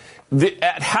had,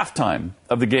 at halftime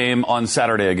of the game on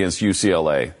Saturday against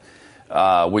UCLA,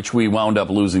 which we wound up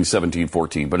losing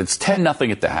 17-14, but it's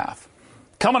 10-0 at the half.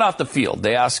 Coming off the field,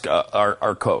 they ask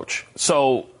our coach.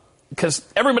 So, because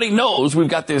everybody knows we've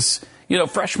got this,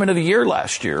 freshman of the year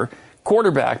last year,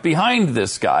 quarterback behind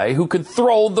this guy who could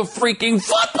throw the freaking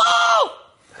football.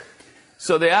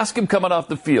 So they ask him coming off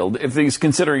the field if he's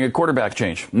considering a quarterback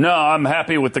change. No, I'm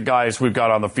happy with the guys we've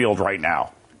got on the field right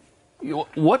now.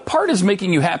 What part is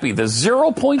making you happy? The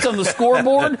 0 points on the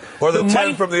scoreboard? Or the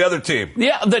 10 from the other team?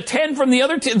 Yeah, the 10 from the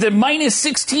other team. The minus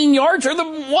 16 yards or the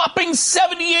whopping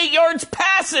 78 yards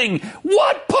passing.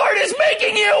 What part is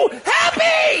making you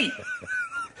happy?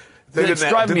 It's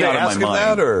driving me out of my mind.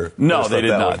 That, or no, they did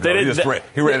not.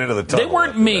 He ran into the tunnel. They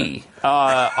weren't me.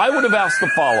 I would have asked the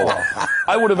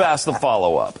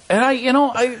follow-up. And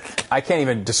I can't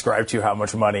even describe to you how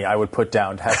much money I would put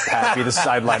down to have Pat be the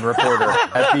sideline reporter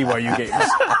at BYU games.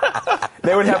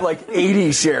 They would have like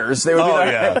 80 shares. They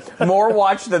would be more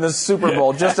watched than the Super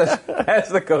Bowl, just as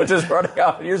the coach is running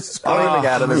out and you're screaming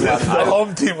at him. The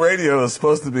home team radio is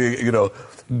supposed to be,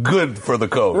 good for the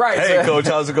coach. Right. Hey, coach,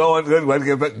 how's it going?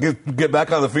 Good. Get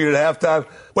back on the feet at halftime.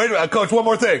 Wait a minute, coach, one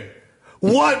more thing.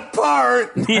 What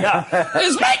part is making you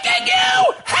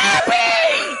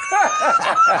happy?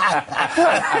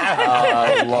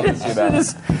 I love to see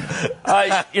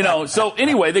that. So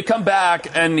anyway, they come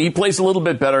back, and he plays a little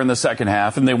bit better in the second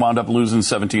half, and they wound up losing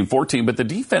 17-14. But the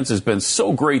defense has been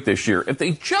so great this year. If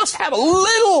they just have a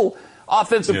little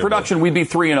offensive production, we'd be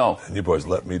 3-0. And you boys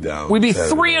let me down. We'd be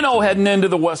 3-0 heading into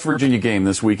the West Virginia game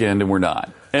this weekend, and we're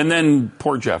not. And then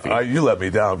poor Jeffy. You let me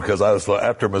down because I was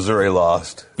after Missouri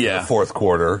lost in the fourth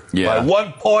quarter by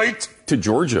 1 point to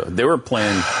Georgia. They were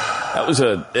playing.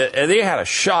 They had a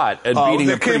shot at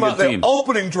beating a pretty good team. The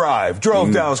opening drive,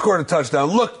 drove down, scored a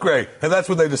touchdown, looked great, and that's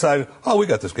when they decided, we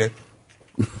got this game.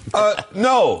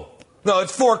 No,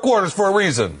 it's 4 quarters for a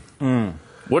reason.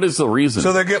 What is the reason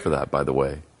for that, by the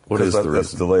way? What is the reason?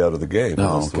 That's the layout of the game.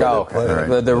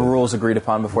 The rules agreed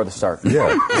upon before the start.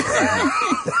 Yeah.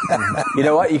 You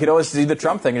know what? You could always do the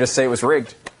Trump thing and just say it was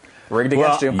rigged. Rigged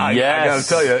against you. I got to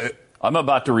tell you. I'm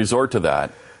about to resort to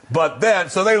that. But then,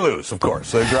 so they lose, of course.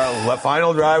 So they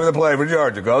final drive of the play for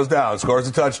Georgia. Goes down, scores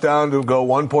a touchdown to go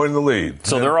 1 point in the lead.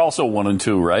 So they're also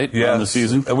 1-2, right? Yeah. On the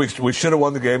season? And we should have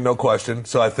won the game, no question.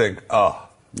 So I think, I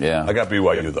got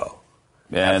BYU, though.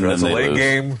 Yeah, and then it's a late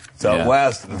game. It's out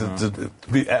west.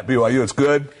 At BYU, it's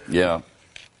good. Yeah.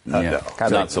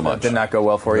 Not so much. Did not go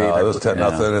well for you either. It was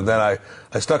 10-0, and then I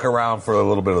stuck around for a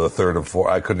little bit of the third and fourth.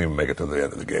 I couldn't even make it to the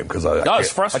end of the game because it's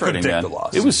frustrating, man. The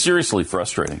loss. It was seriously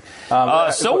frustrating.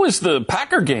 So was the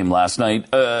Packer game last night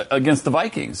against the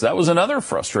Vikings. That was another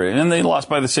frustrating, and they lost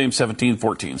by the same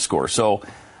 17-14 score. So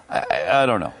I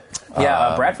don't know.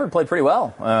 Yeah, Bradford played pretty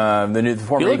well. The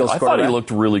former Eagles quarterback. I thought he looked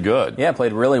really good. Yeah,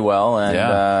 played really well,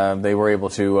 and they were able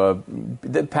to.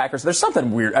 The Packers. There's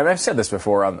something weird. I've said this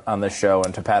before on this show,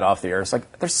 and to Pat off the air, it's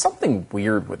like there's something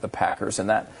weird with the Packers in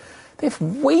that they have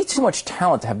way too much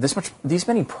talent to have these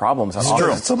many problems. It's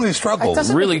true. So many struggles. It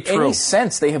doesn't really make true. any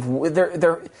sense. They have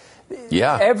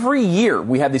Yeah. Every year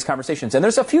we have these conversations, and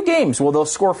there's a few games where they'll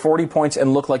score 40 points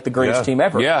and look like the greatest team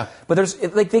ever. Yeah.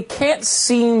 But they can't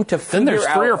seem to figure out. Then there's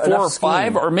 3 or 4 or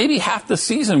 5 scheme. or maybe half the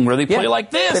season where they play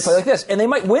like this. They play like this, and they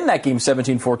might win that game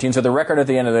 17-14, so the record at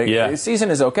the end of the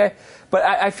season is okay. But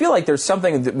I feel like there's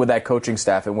something with that coaching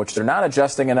staff in which they're not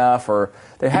adjusting enough, or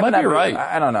they haven't. You might be right.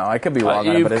 I don't know. I could be wrong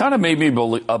on it. You've kind of made me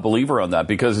a believer on that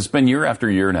because it's been year after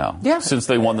year now since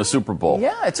they won the Super Bowl.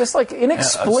 Yeah, it's just like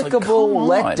inexplicable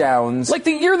letdowns. Like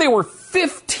the year they were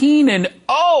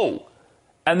 15-0.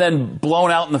 And then blown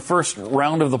out in the first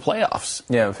round of the playoffs.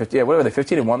 Yeah, what were they,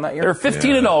 15-1 that year? They're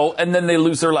 15-0, and then they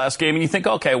lose their last game, and you think,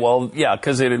 okay, well,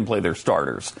 because they didn't play their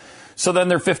starters. So then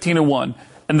they're 15-1,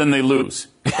 and then they lose.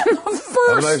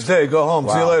 Have a nice day. Go home.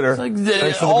 See you later.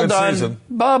 Thanks for the good done. season.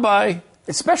 Bye-bye.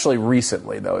 Especially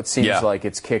recently, though, it seems like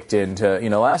it's kicked into,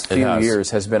 last few years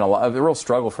has been a real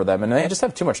struggle for them, and they just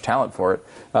have too much talent for it.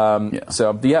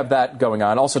 So you have that going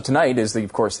on. Also tonight is,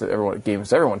 everyone's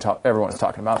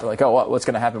talking about. They're like, what's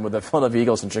going to happen with the Philadelphia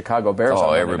Eagles and Chicago Bears?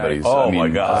 Oh, everybody's. My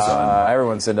God.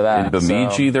 Everyone's into that. In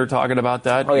Bemidji, they're talking about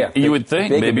that. Oh, yeah. You would think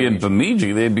maybe in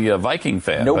Bemidji they'd be a Viking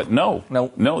fan, but no,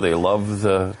 they love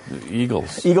the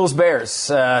Eagles. Eagles Bears.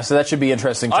 So that should be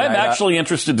interesting tonight. I'm actually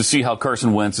interested to see how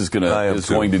Carson Wentz is going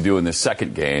to do in this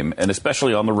second game, and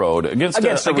especially on the road against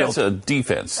a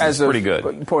defense that's pretty good.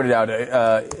 You pointed out,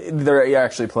 they're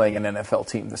actually playing an NFL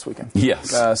team this weekend.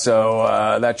 Yes.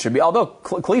 So that should be. Although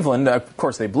Cleveland, of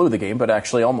course, they blew the game, but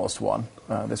actually almost won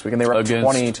this weekend. They were up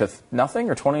 20-0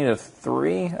 or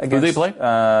 20-3 against. Who they play?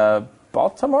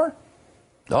 Baltimore.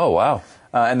 Oh wow!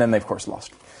 And then they of course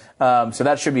lost. So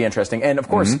that should be interesting. And, of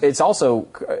course, it's also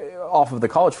off of the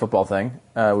college football thing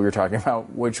we were talking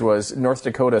about, which was North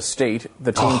Dakota State,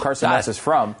 the team Carson Wentz is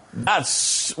from.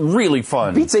 That's really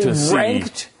fun. Beats a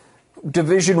ranked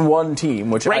Division I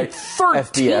team, which ranked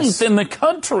 13th in the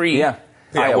country. Yeah.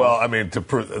 Yeah, well, I mean,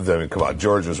 come on,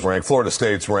 Georgia's ranked. Florida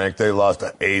State's ranked. They lost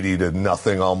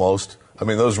 80-0 almost. I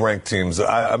mean, those ranked teams,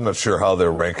 I'm not sure how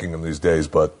they're ranking them these days,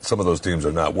 but some of those teams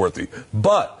are not worthy.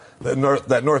 But that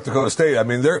North Dakota State, I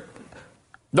mean,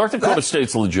 North Dakota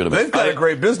State's legitimate. They've got a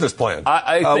great business plan.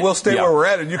 We'll stay where we're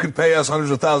at, and you can pay us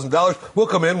hundreds of $1,000s. We'll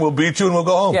come in, we'll beat you, and we'll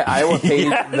go home. Yeah, Iowa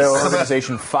paid their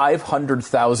organization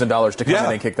 $500,000 to come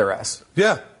in and kick their ass.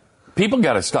 Yeah. People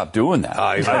got to stop doing that.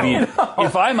 I mean,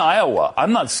 if I'm Iowa,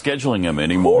 I'm not scheduling them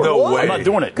anymore. No way. I'm not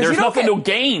doing it. There's nothing to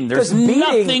gain. There's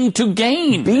nothing to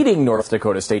gain. Beating North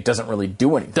Dakota State doesn't really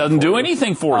do anything. Doesn't do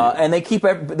anything for you. And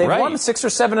they've won 6 or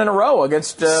 7 in a row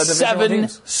against Division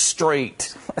teams.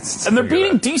 Straight. And they're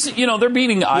beating decent. They're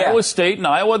beating Iowa State and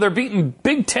Iowa. They're beating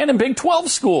Big 10 and Big 12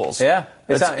 schools. Yeah,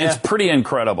 it's pretty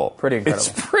incredible. It's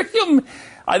pretty.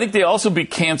 I think they also beat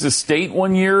Kansas State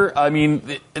one year. I mean,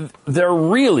 they're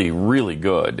really, really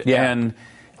good. Yeah. And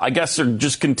I guess they're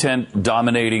just content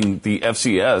dominating the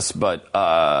FCS, but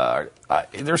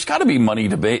there's got to be money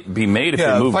to be made if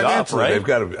they moved up, right?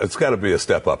 It's got to be a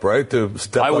step up, right?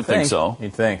 I would think so.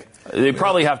 You'd think. They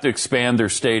probably have to expand their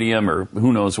stadium or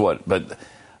who knows what, but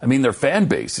I mean, their fan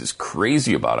base is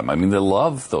crazy about them. I mean, they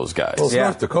love those guys. Well, it's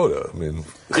North Dakota. I mean,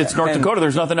 it's North Dakota.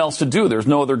 There's nothing else to do. There's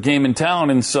no other game in town.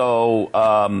 And so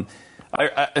a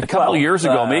couple of years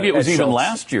ago, maybe it was even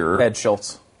last year. Ed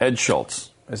Schultz.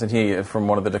 Isn't he from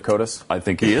one of the Dakotas? I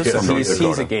think he is from North Dakota.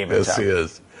 He's a game in town. Yes, he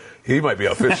is. He might be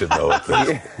out fishing, though.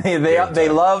 They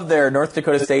love their North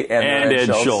Dakota State and Ed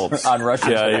Schultz on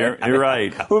Russian. Yeah, you're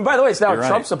right. Who, by the way, is now a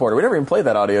Trump supporter. We never even played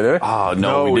that audio, did we? Oh,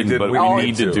 no, we didn't, but we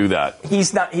need to do that.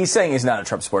 He's saying he's not a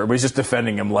Trump supporter, but he's just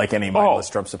defending him like any mindless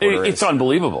Trump supporter is. It's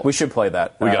unbelievable. We should play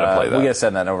that. We got to play that. We got to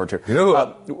send that over to. You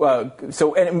know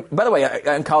so, and by the way,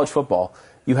 in college football,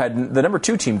 you had the number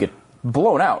 2 team get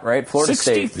blown out, right? Florida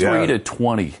State.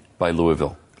 63-20 by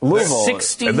Louisville.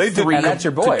 63 and that's your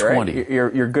boy, right?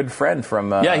 Your good friend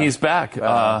from. He's back.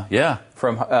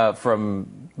 From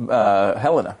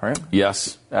Helena, right?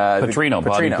 Yes. Bobby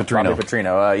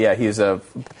Petrino. He's a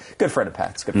good friend of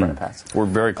Pat's. We're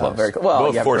very close.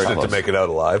 Both fortunate to make it out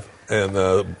alive. And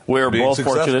we're both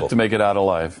fortunate to make it out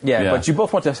alive. Yeah, but you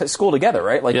both went to school together,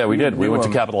 right? Like, yeah, we did. We went to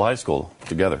Capitol High School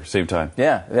together, same time.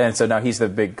 Yeah, and so now he's the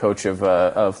big coach of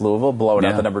Louisville, blowing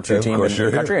out the number 2 team in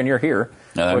the country, and you're here.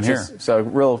 I'm here. So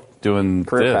real doing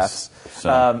career paths. So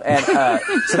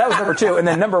that was number 2, and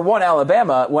then number 1,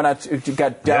 Alabama,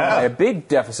 got down by a big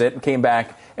deficit and came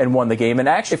back and won the game. And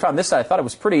I actually found this stat. I thought it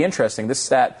was pretty interesting. This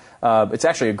stat, it's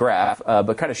actually a graph,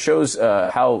 but kind of shows a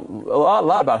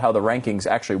lot about how the rankings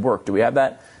actually work. Do we have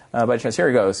that by chance? Here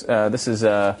it goes. This is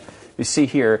you see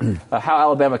here how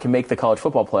Alabama can make the college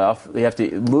football playoff. They have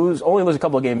to only lose a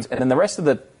couple of games, and then the rest of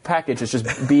the package is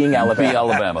just being Alabama. Be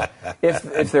Alabama.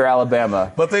 If they're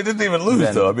Alabama. But they didn't even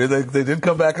lose, though. I mean, they did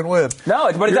come back and win.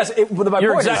 No, but it does.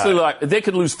 You're exactly right. They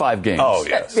could lose 5 games. Oh,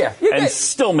 yes. Yeah. And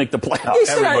still make the playoff. They'll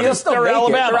still make it.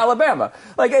 They're Alabama.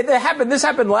 Like this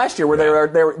happened last year where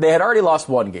they had already lost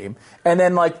 1 game, and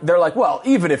then they're like, well,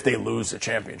 even if they lose a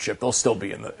championship, they'll still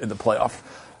be in the playoff.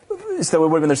 So it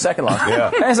would have been their second loss. Yeah.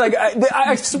 And it's like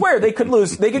I swear they could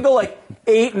lose. They could go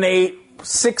 8-8.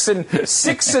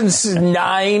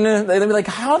 6-9. They'd be like,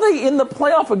 how are they in the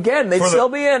playoff again? They'd still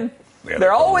be in. Yeah,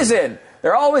 they're always in.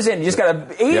 They're always in. You just got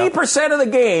 80% of the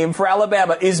game for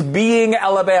Alabama is being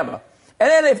Alabama. And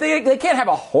then if they can't have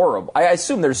a horrible, I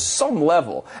assume there's some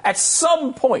level, at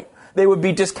some point, they would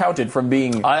be discounted from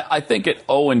being. I think at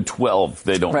 0-12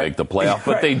 they don't make the playoff,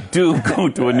 but they do go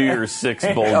to a New Year's Six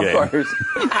bowl game. Of course.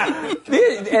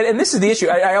 And this is the issue.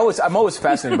 I'm always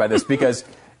fascinated by this because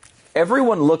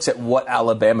everyone looks at what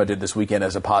Alabama did this weekend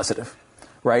as a positive,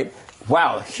 right?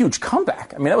 Wow, huge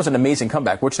comeback. I mean, that was an amazing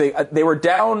comeback, which they were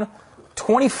down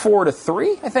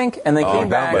 24-3, I think, and they came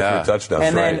back by 3 touchdowns,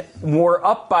 and then were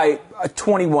up by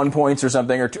 21 points or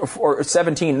something, or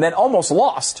 17, and then almost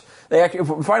lost.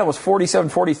 The final was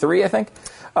 47-43, I think.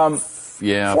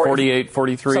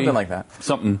 48-43. Something like that.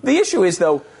 Something. The issue is,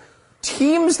 though,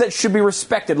 teams that should be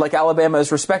respected, like Alabama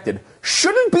is respected,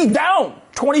 shouldn't be down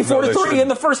 24-3 in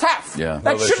the first half. Yeah.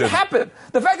 That shouldn't happen.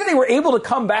 The fact that they were able to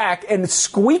come back and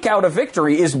squeak out a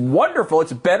victory is wonderful.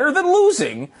 It's better than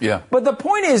losing. Yeah. But the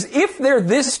point is, if they're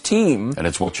this team... And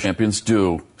it's what champions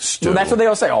do, Stu. Well, that's what they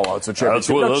all say. Oh, well, it's a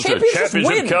championship. That's a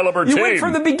championship caliber you team. win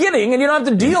from the beginning, and you don't have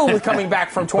to deal with coming back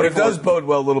from 24. But it does bode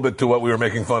well a little bit to what we were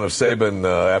making fun of Saban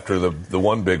after the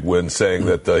one big win, saying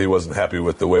that he wasn't happy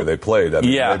with the way they played. I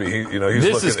mean, maybe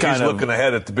he's looking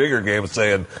ahead at the bigger game,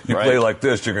 saying, you play like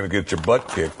this, you're going to get your butt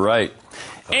kicked. Right.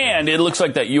 And it looks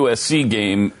like that USC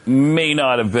game may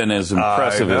not have been as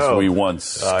impressive as we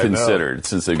once considered,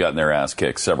 since they've gotten their ass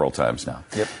kicked several times now.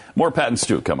 Yep. More Pat and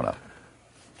Stu coming up.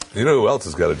 You know who else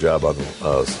has got a job on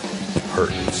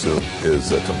hurting soon is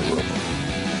Tony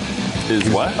Romo.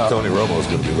 Is what? Tony Romo is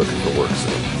going to be looking for work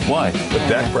soon. Why? But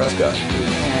Dak Prescott.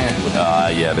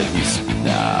 Yeah, but he's...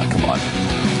 come on.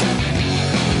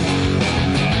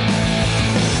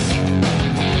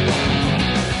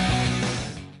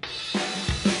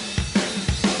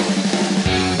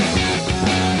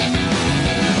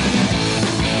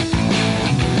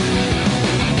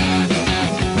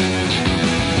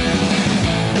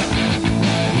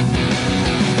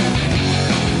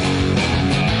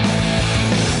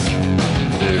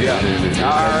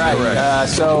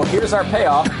 So here's our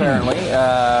payoff, apparently.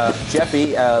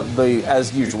 Jeffy,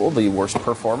 as usual, the worst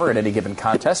performer in any given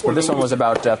contest. But this one was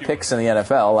about picks in the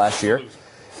NFL last year.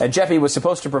 And Jeffy was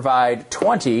supposed to provide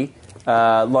 20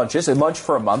 lunches. A lunch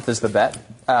for a month is the bet.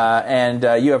 And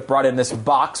you have brought in this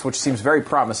box, which seems very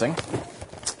promising.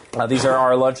 These are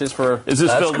our lunches for... Is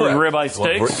this filled with ribeye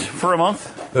steaks for a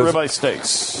month? Ribeye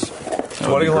steaks.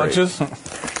 20 lunches?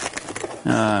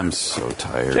 I'm so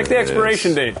tired. Check the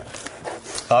expiration date.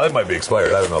 Oh, that might be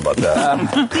expired. I don't know about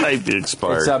that. Might be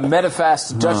expired. It's a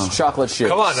Metafast Dutch chocolate chip.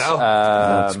 Come on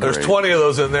now. There's 20 of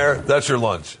those in there. That's your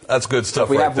lunch. That's good stuff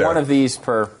we right have there. one of these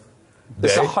per...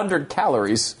 It's Day? 100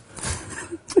 calories.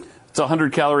 It's a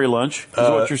 100-calorie lunch, is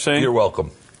what you're saying? You're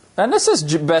welcome. And this is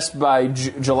best by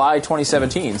July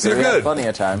 2017, so we have plenty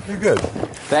of time. You're good.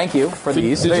 Thank you for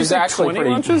these. Did you say actually 20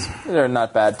 lunches? They're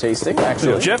not bad tasting,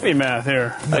 actually. Jeffy math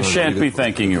here. I shan't be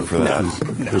thanking you for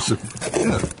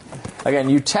that.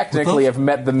 Again, you technically have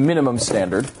met the minimum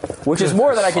standard, which is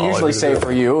more than I can usually say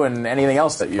for you and anything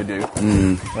else that you do.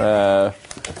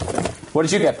 What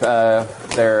did you get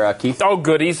there, Keith? Oh,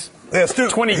 goodies. Yeah, Stu,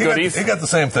 20 goodies. He got the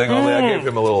same thing, only I gave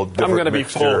him a little different gonna be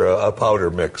mixture, a powder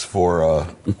mix for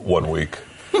 1 week.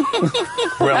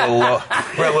 Ran a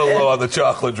little low on the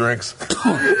chocolate drinks.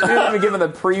 You didn't even give him the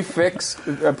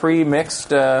pre-mixed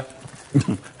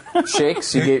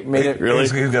shakes. You made it really.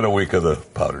 He's got a week of the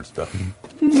powdered stuff.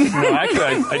 No,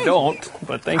 actually, I don't,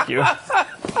 but thank you.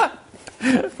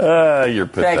 You're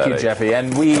pathetic. Thank you, Jeffy,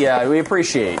 and we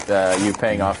appreciate you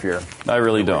paying off your... I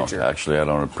really don't. Actually, I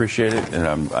don't appreciate it,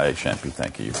 and I shan't be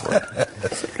thanking you for it.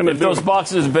 If those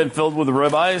boxes had been filled with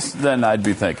ribeyes, then I'd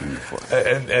be thanking you for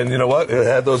it. And you know what?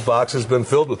 Had those boxes been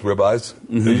filled with ribeyes,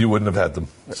 you wouldn't have had them.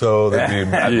 So they'd be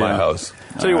at my house.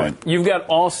 Tell you what, you've got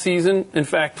all season, in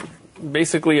fact,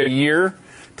 basically a year,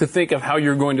 to think of how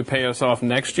you're going to pay us off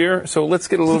next year. So let's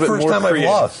get a little bit more creative. First time I've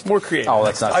lost. More creative. Oh,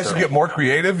 that's not I true. should get more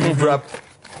creative. You've dropped...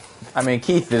 I mean,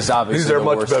 Keith is obviously These are the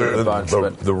much worst better of the than bunch.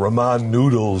 the Ramen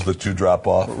noodles that you drop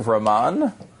off.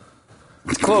 Ramen?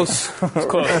 It's close. It's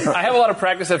close. I have a lot of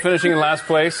practice at finishing in last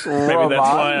place. Maybe that's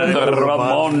why.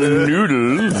 Ramon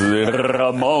noodles.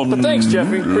 Ramon. But thanks,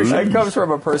 Jeffy. Appreciate That comes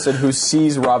from a person who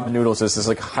sees ramen noodles as this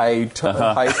like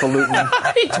highfalutin,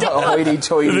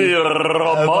 hoity-toity. The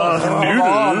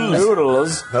Ramon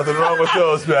noodles. Nothing wrong with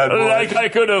those, bad boys. Like I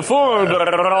could afford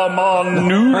Ramon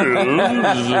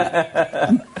noodles.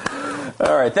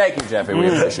 All right, thank you, Jeffy.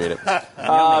 We appreciate it.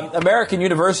 American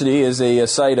University is a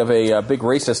site of a big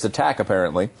racist attack,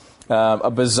 apparently.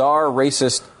 A bizarre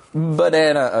racist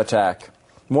banana attack.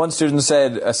 One student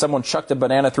said someone chucked a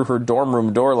banana through her dorm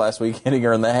room door last week, hitting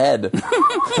her in the head.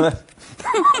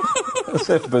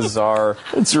 That's bizarre.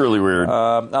 It's really weird.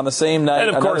 On the same night...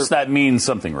 And, of course, that means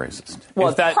something racist. Well,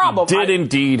 if that did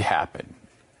indeed happen,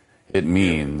 it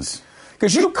means...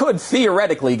 Because you could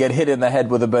theoretically get hit in the head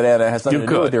with a banana. It has nothing to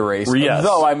do with your race. Yes.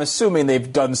 Though I'm assuming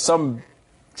they've done some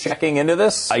checking into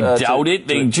this. I doubt it.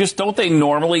 They don't they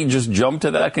normally just jump to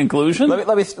that conclusion?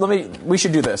 Let me. We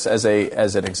should do this as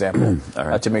an example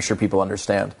to make sure people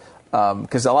understand.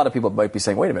 Because a lot of people might be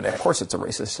saying, "Wait a minute, of course it's a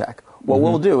racist attack." What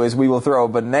we'll do is we will throw a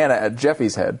banana at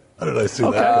Jeffy's head. How did I see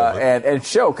that? And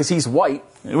show because he's white.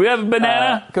 We have a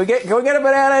banana. Can we get a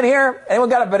banana in here? Anyone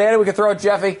got a banana we can throw at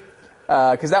Jeffy?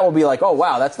 Because that will be like, oh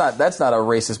wow, that's not a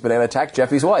racist banana attack.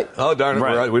 Jeffy's white. Oh darn it,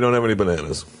 right. We don't have any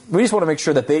bananas. We just want to make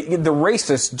sure that the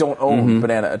racists don't own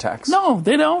banana attacks. No,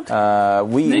 they don't.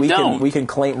 We can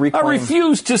reclaim. I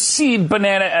refuse to cede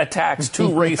banana attacks to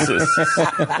racists.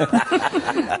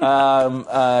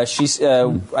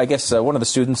 I guess one of the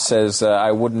students says,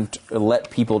 I wouldn't let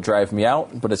people drive me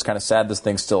out, but it's kind of sad this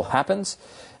thing still happens.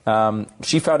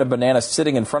 She found a banana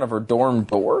sitting in front of her dorm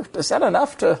door. Is that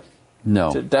enough to...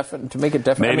 No. To make it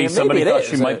definite. Maybe somebody thought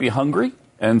she might be hungry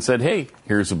and said, hey,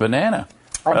 here's a banana.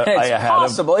 It's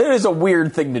possible. It is a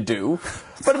weird thing to do.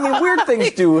 But, I mean, weird things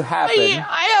do happen.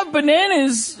 I have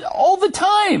bananas all the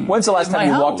time. When's the last time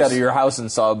you walked out of your house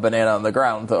and saw a banana on the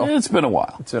ground, though? It's been a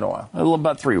while.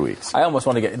 About 3 weeks. I almost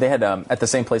want to get... They had, at the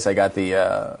same place I got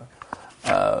the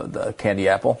candy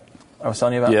apple I was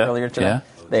telling you about earlier today. Yeah.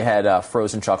 They had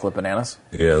frozen chocolate bananas.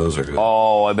 Yeah, those are good.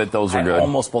 Oh, I bet those are good. I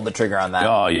almost pulled the trigger on that.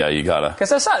 Oh, yeah, you gotta.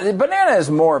 Because banana is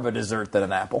more of a dessert than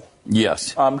an apple.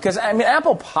 Yes. Because, I mean,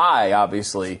 apple pie,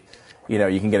 obviously, you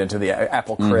can get into the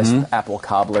apple crisp, apple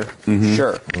cobbler,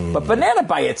 sure. But banana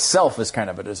by itself is kind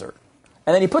of a dessert.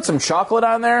 And then you put some chocolate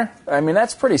on there, I mean,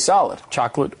 that's pretty solid.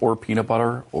 Chocolate or peanut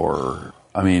butter or,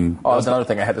 I mean... Oh, that's another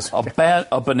thing I had this week.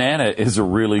 A banana is a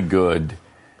really good...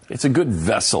 It's a good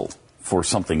vessel for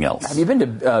something else. Have you been to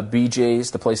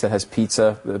BJ's, the place that has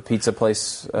pizza, the pizza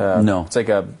place? No. It's like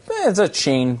it's a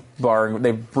chain bar.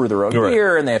 They brew their own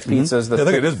beer, and they have pizzas. I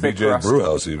think it is BJ's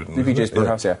Brewhouse even. BJ's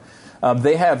Brewhouse, yeah.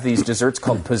 They have these desserts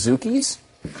called pazookies,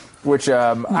 which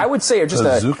I would say are just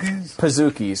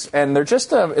pazookies. And they're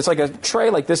just it's like a tray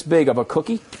like this big of a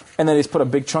cookie, and then they just put a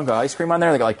big chunk of ice cream on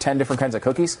there. They got like 10 different kinds of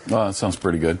cookies. Oh, that sounds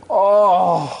pretty good.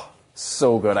 Oh,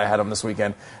 so good. I had them this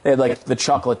weekend. They had like the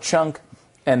chocolate chunk,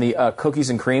 and the cookies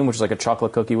and cream, which is like a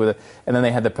chocolate cookie with it. And then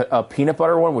they had the peanut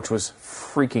butter one, which was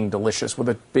freaking delicious with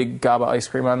a big gob of ice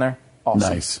cream on there.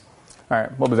 Awesome. Nice. All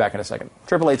right, we'll be back in a second.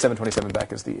 888-727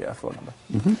 back is the phone number.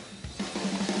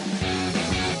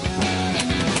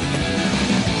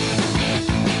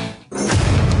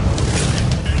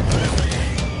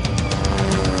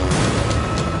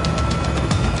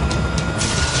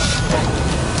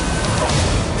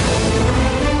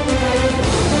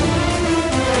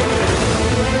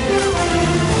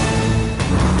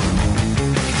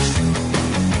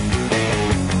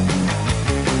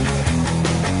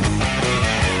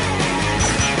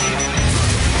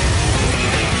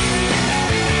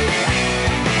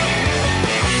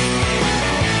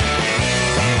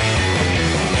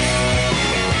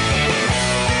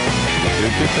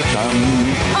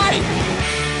 Hi.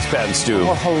 It's Pat and Stu.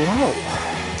 Well, hello.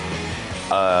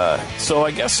 So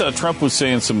I guess Trump was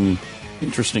saying some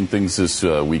interesting things this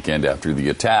weekend after the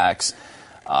attacks.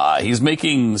 He's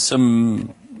making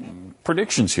some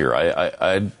predictions here.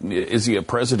 Is he a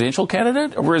presidential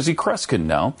candidate or is he Kreskin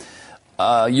now?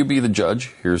 You be the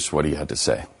judge. Here's what he had to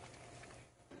say.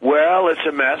 Well, it's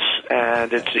a mess,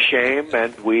 and it's a shame,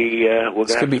 and we're going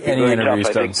to have to be very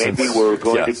tough. I think maybe we're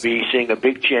going to be seeing a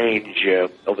big change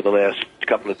over the last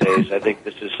couple of days. I think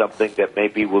this is something that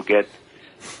maybe will get,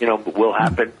 will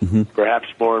happen perhaps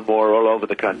more and more all over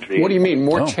the country. What do you mean,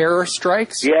 more terror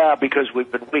strikes? Yeah, because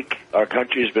we've been weak. Our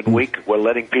country has been weak. We're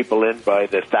letting people in by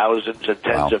the thousands and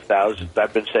tens of thousands.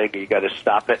 I've been saying you got to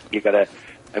stop it. You got to.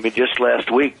 I mean, just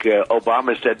last week,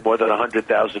 Obama said more than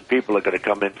 100,000 people are going to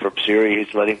come in from Syria.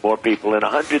 He's letting more people in,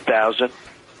 100,000.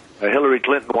 Hillary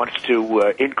Clinton wants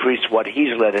to increase what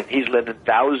he's let in. He's let in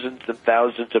thousands and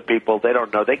thousands of people. They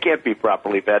don't know. They can't be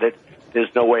properly vetted.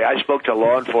 There's no way. I spoke to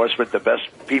law enforcement, the best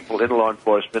people in law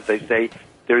enforcement. They say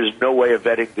there's no way of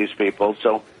vetting these people.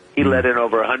 So he let in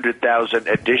over 100,000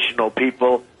 additional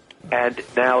people, and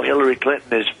now Hillary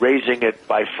Clinton is raising it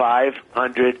by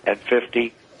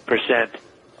 550%.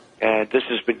 And this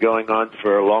has been going on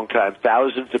for a long time.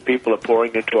 Thousands of people are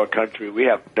pouring into our country. We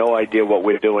have no idea what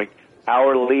we're doing.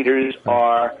 Our leaders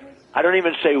are, I don't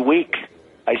even say weak,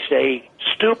 I say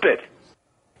stupid.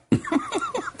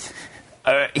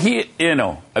 You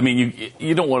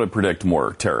don't want to predict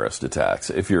more terrorist attacks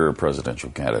if you're a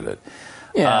presidential candidate.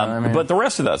 Yeah, but the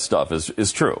rest of that stuff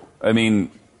is true. I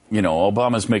mean,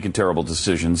 Obama's making terrible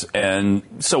decisions, and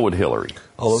so would Hillary.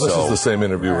 Although this is the same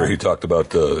interview where he talked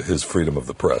about his freedom of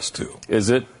the press, too.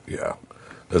 Is it? Yeah.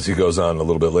 As he goes on a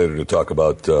little bit later to talk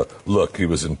about, look, he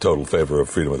was in total favor of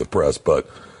freedom of the press, but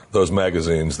those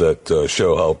magazines that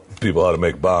show how to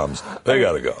make bombs, they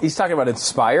got to go. He's talking about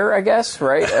Inspire, I guess,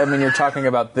 right? I mean, you're talking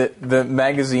about the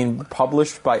magazine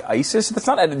published by ISIS. That's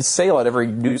not at sale at every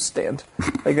newsstand.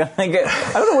 I don't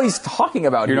know what he's talking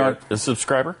about here. You're not a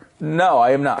subscriber? No,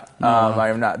 I am not. I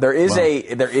am not. There is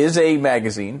a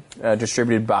magazine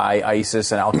distributed by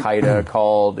ISIS and Al Qaeda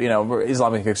called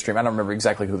Islamic Extreme. I don't remember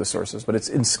exactly who the source is, but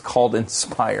it's called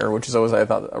Inspire, which is always, I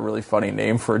thought, a really funny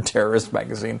name for a terrorist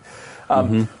magazine.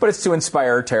 But it's to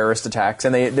inspire terrorist attacks,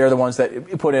 and they're the ones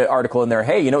that put an article in there.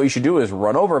 Hey, what you should do is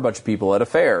run over a bunch of people at a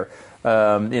fair.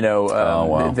 Wow. They're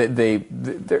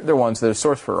ones that are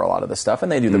sourced for a lot of this stuff,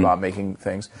 and they do the bomb-making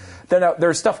things. Then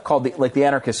there's stuff called the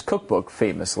Anarchist Cookbook,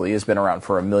 famously, has been around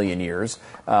for 1,000,000 years,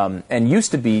 and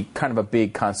used to be kind of a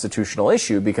big constitutional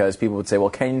issue because people would say,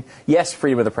 well, yes,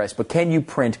 freedom of the press, but can you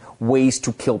print ways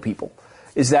to kill people?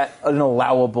 Is that an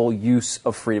allowable use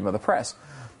of freedom of the press?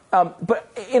 But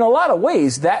in a lot of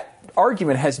ways, that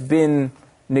argument has been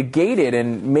negated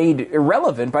and made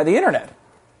irrelevant by the internet.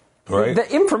 Right.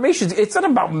 The information, it's not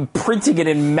about printing it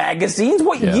in magazines.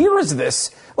 What year is this?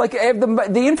 Like,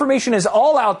 the information is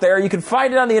all out there. You can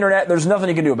find it on the internet. There's nothing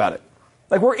you can do about it.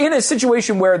 Like, we're in a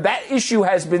situation where that issue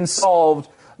has been solved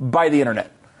by the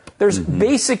internet. There's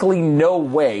basically no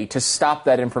way to stop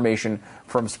that information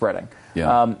from spreading.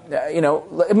 Yeah. We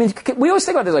always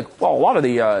think about this like, well, a lot of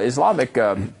the Islamic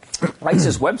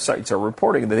ISIS websites are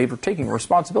reporting that they were taking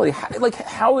responsibility.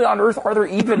 How on earth are there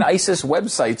even ISIS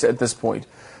websites at this point?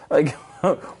 Like,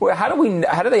 how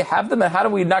do they have them, and how do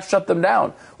we not shut them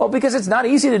down? Well, because it's not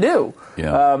easy to do.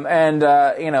 Yeah.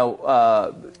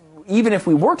 Even if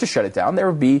we were to shut it down,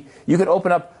 you could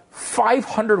open up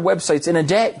 500 websites in a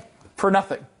day for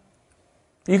nothing.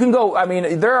 You can go. I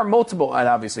mean, there are multiple, and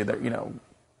obviously,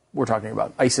 we're talking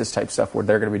about ISIS-type stuff where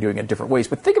they're going to be doing it different ways.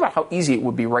 But think about how easy it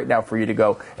would be right now for you to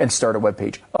go and start a web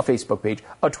page, a Facebook page,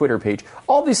 a Twitter page.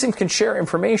 All these things can share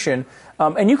information,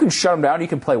 and you can shut them down. You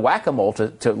can play whack-a-mole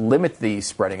to limit the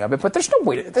spreading of it. But there's no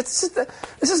way this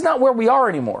is not where we are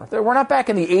anymore. We're not back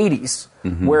in the 80s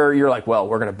where you're like, well,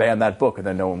 we're going to ban that book, and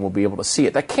then no one will be able to see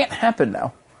it. That can't happen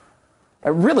now.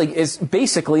 It really is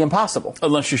basically impossible.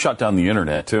 Unless you shut down the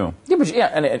internet, too.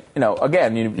 Again,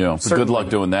 good luck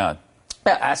doing that.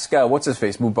 Yeah, ask what's his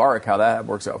face, Mubarak, how that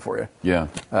works out for you. Yeah.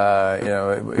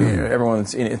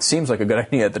 It seems like a good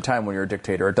idea at the time when you're a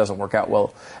dictator. It doesn't work out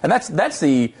well, and that's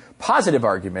the positive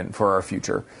argument for our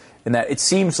future. In that it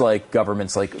seems like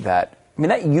governments like that. I mean,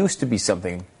 that used to be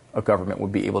something a government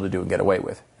would be able to do and get away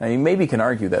with. I mean, maybe you can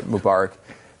argue that Mubarak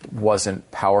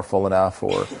wasn't powerful enough,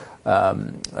 or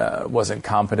wasn't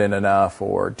competent enough,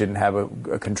 or didn't have a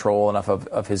control enough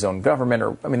of his own government.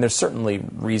 Or, I mean, there's certainly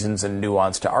reasons and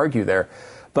nuance to argue there.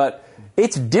 But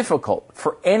it's difficult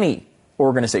for any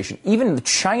organization, even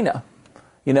China,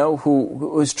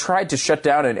 who has tried to shut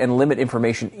down and limit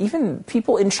information. Even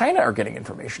people in China are getting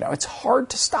information now. It's hard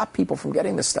to stop people from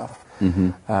getting this stuff.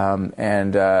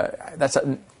 That's,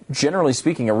 generally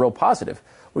speaking, a real positive.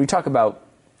 When you talk about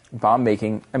bomb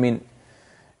making, I mean,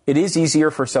 it is easier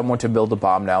for someone to build a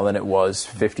bomb now than it was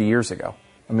 50 years ago.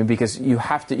 I mean, because you'd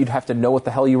have to know what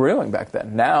the hell you were doing back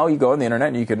then. Now you go on the internet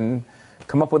and you can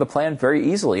come up with a plan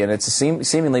very easily, and it's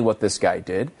seemingly what this guy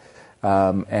did.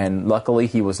 And luckily,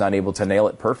 he was not able to nail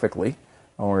it perfectly,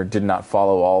 or did not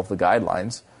follow all of the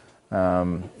guidelines.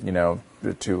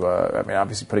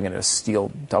 Obviously, putting it in a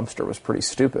steel dumpster was pretty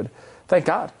stupid. Thank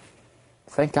God.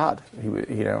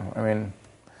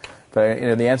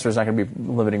 But the answer is not going to be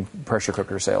limiting pressure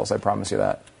cooker sales. I promise you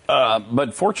that.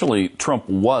 But fortunately, Trump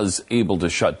was able to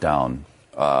shut down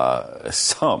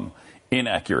some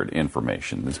inaccurate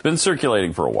information that's been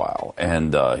circulating for a while,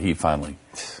 and he finally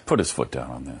put his foot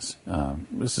down on this.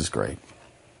 This is great.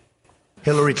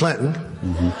 Hillary Clinton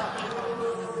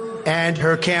And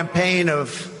her campaign of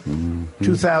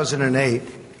 2008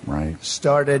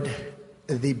 started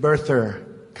the birther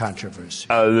controversy.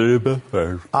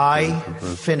 I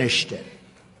finished it.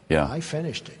 Yeah. I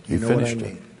finished it. You know finished what I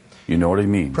it. mean. You know what I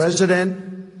mean.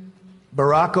 President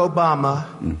Barack Obama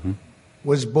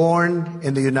was born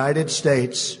in the United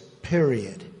States,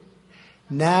 period.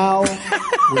 Now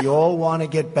we all want to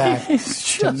get back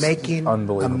to making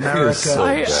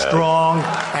America strong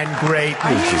and great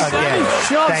again.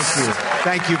 Thank you.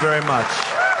 Thank you very much.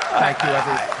 Thank you,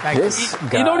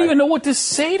 everyone. You don't even know what to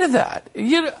say to that.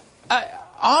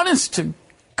 Honest to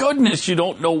goodness, you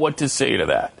don't know what to say to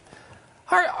that.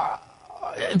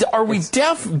 Are we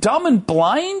deaf, dumb, and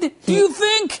blind, do you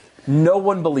think? No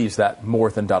one believes that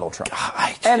more than Donald Trump.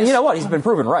 And you know what? He's been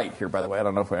proven right here, by the way. I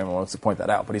don't know if anyone wants to point that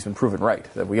out, but he's been proven right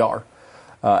that we are,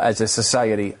 as a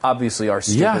society, obviously are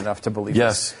stupid enough to believe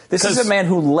this. This is a man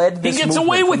who led this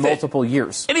movement for multiple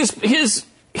years. And his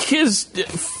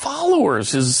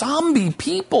followers, his zombie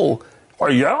people,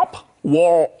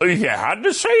 well, he had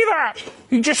to say that.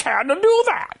 He just had to do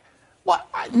that. What?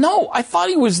 No, I thought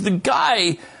he was the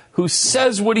guy who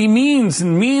says what he means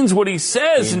and means what he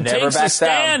says and takes a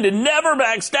stand and never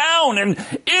backs down and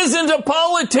isn't a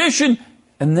politician.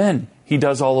 And then he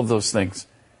does all of those things.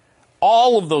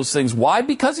 All of those things. Why?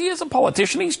 Because he is a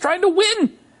politician. He's trying to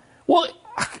win. Well,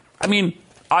 I mean,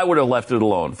 I would have left it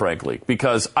alone, frankly,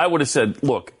 because I would have said,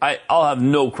 look, I'll have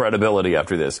no credibility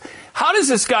after this. How does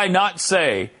this guy not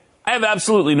say, I have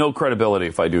absolutely no credibility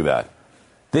if I do that?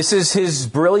 This is his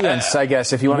brilliance, I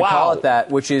guess, if you want to call it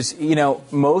that, which is,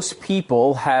 most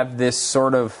people have this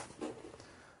sort of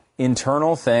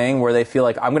internal thing where they feel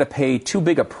like I'm going to pay too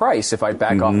big a price if I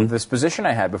back off of this position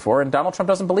I had before, and Donald Trump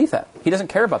doesn't believe that. He doesn't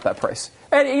care about that price.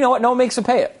 And you know what? No one makes him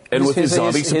pay it. And with his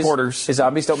zombie supporters, his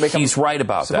zombies don't make him. He's right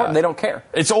about that. And they don't care.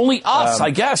 It's only us,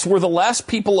 I guess. We're the last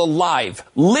people alive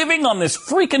living on this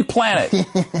freaking planet.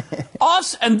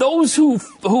 Us and those who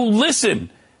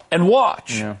listen and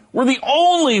watch. Yeah. We're the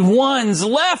only ones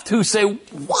left who say,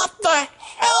 what the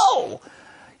hell?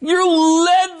 You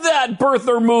led that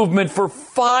birther movement for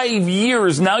 5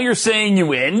 years. Now you're saying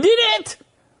you ended it?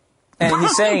 And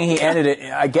he's saying he ended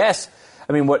it, I guess.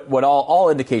 I mean, what all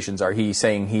indications are, he's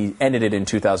saying he ended it in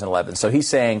 2011. So he's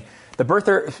saying the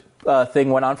birther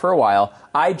thing went on for a while.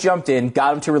 I jumped in,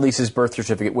 got him to release his birth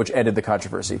certificate, which ended the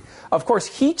controversy. Of course,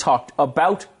 he talked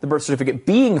about the birth certificate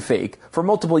being fake for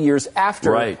multiple years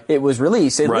after it was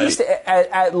released. At least,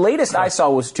 at latest I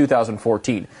saw was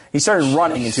 2014. He started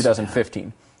running in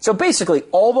 2015. So basically,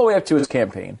 all the way up to his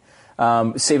campaign,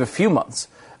 save a few months,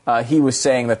 he was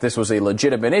saying that this was a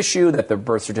legitimate issue, that the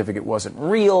birth certificate wasn't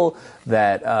real,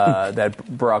 that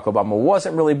Barack Obama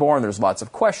wasn't really born. There's lots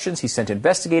of questions. He sent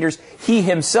investigators. He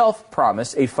himself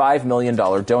promised a $5 million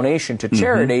donation to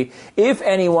charity if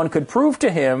anyone could prove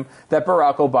to him that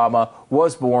Barack Obama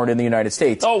was born in the United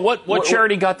States. Oh, what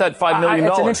charity got that $5 million?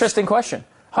 It's an interesting question.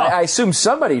 I assume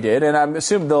somebody did, and I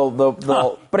assume they'll.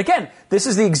 But again, this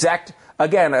is the exact.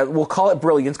 Again, we'll call it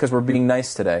brilliance because we're being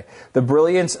nice today. The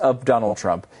brilliance of Donald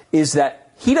Trump is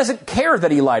that he doesn't care that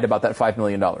he lied about that $5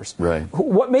 million. Right.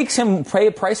 What makes him pay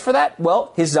a price for that?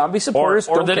 Well, his zombie supporters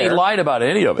don't care. Or that he lied about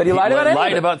any of it. That he lied about any of it.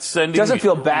 Lied about sending. Doesn't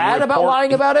feel bad about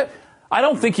lying about it? I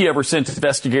don't think he ever sent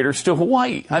investigators to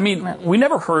Hawaii. I mean, we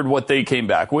never heard what they came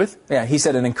back with. Yeah, he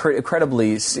said an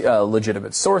incredibly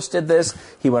legitimate source did this.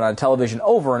 He went on television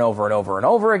over and over and over and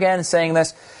over again saying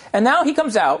this. And now he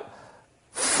comes out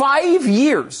 5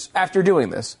 years after doing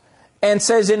this and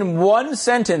says in one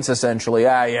sentence, essentially,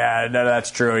 no,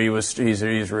 that's true.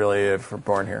 He's really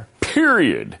born here.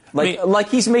 Period. Like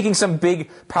he's making some big,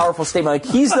 powerful statement.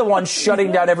 Like he's the one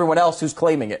shutting down everyone else who's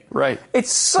claiming it. Right.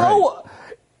 It's so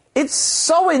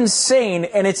insane,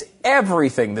 and it's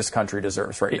everything this country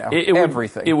deserves right now.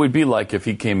 Everything. It would be like if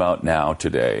he came out now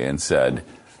today and said,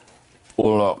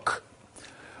 look,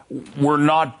 we're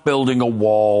not building a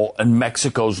wall and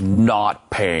Mexico's not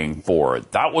paying for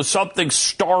it. That was something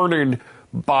started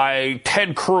by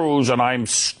Ted Cruz and I'm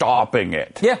stopping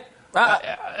it. Yeah.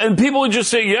 And people would just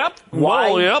say, yep,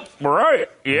 right,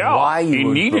 yeah. Why he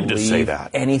needed to say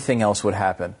that. Anything else would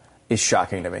happen is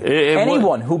shocking to me.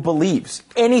 Anyone who believes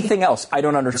anything else, I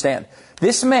don't understand.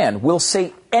 This man will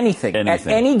say anything at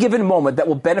any given moment that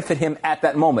will benefit him at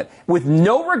that moment with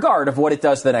no regard of what it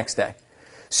does the next day.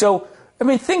 So, I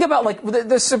mean, think about, like,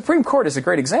 the Supreme Court is a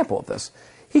great example of this.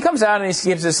 He comes out and he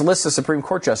gives this list of Supreme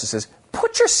Court justices.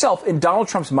 Put yourself in Donald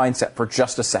Trump's mindset for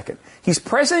just a second. He's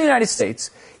president of the United States.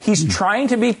 He's trying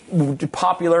to be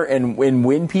popular and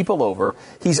win people over.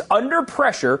 He's under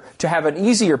pressure to have an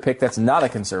easier pick that's not a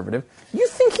conservative. You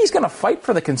think he's going to fight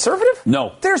for the conservative?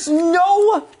 No. There's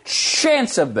no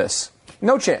chance of this.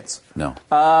 No chance. No.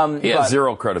 He has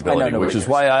zero credibility, which is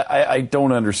why I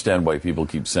don't understand why people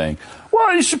keep saying,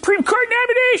 well, the Supreme Court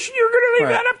nomination, you're going to leave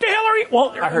that up to Hillary.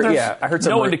 Well, I heard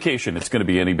no indication it's going to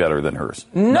be any better than hers.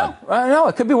 No,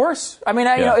 it could be worse. I mean,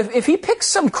 you know, if he picks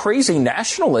some crazy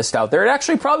nationalist out there, it'd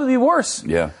actually probably be worse.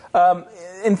 Yeah.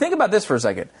 And think about this for a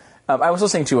second. I was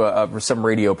listening to some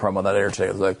radio promo that aired today.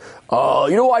 It was like,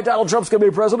 you know why Donald Trump's going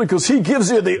to be president? Because he gives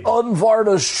you the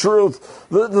unvarnished truth,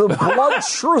 the blunt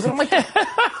truth. And I'm like,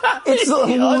 it's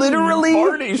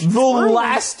literally the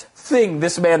last thing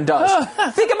this man does.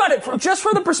 Think about it just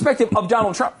from the perspective of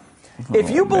Donald Trump. If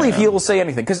you believe he will say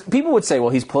anything, because people would say,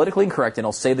 well, he's politically incorrect and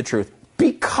he'll say the truth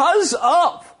because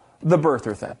of the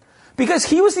birther thing. Because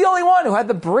he was the only one who had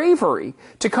the bravery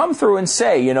to come through and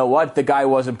say, you know what, the guy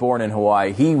wasn't born in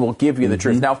Hawaii. He will give you the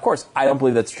truth. Now, of course, I don't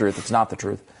believe that's the truth. It's not the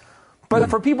truth. But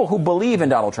for people who believe in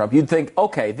Donald Trump, you'd think,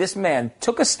 okay, this man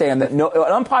took a stand that an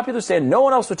unpopular stand no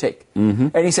one else would take.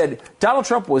 And he said,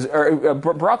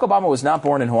 Barack Obama was not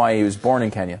born in Hawaii. He was born in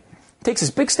Kenya. Takes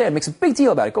this big stand, makes a big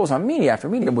deal about it, goes on media after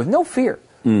media with no fear.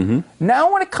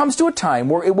 Now when it comes to a time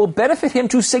where it will benefit him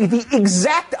to say the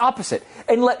exact opposite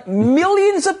and let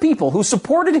millions of people who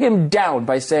supported him down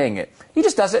by saying it, he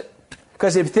just does it.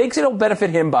 Because he thinks it'll benefit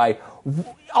him by,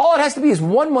 all it has to be is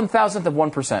 1/1000th of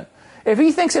 1%. If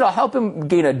he thinks it'll help him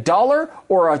gain $1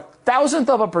 or 1,000th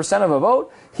of a percent of a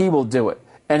vote, he will do it.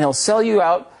 And he'll sell you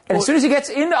out. And as soon as he gets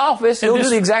into office, he'll do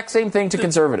the exact same thing to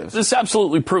conservatives. This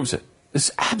absolutely proves it. This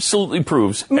absolutely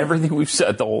proves everything we've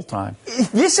said the whole time.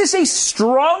 This is a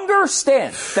stronger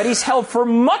stand that he's held for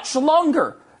much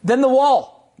longer than the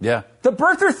wall. Yeah. The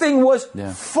birther thing was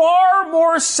far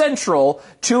more central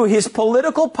to his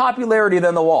political popularity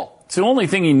than the wall. It's the only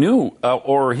thing he knew,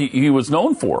 or he was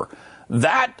known for.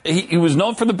 He was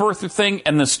known for the birther thing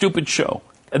and the stupid show.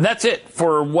 And that's it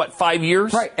for, 5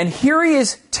 years? Right. And here he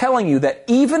is telling you that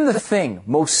even the thing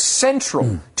most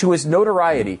central to his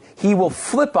notoriety, he will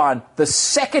flip on the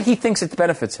second he thinks it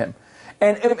benefits him.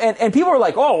 And people are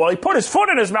like, oh, well, he put his foot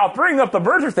in his mouth bringing up the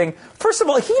birther thing. First of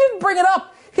all, he didn't bring it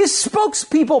up. His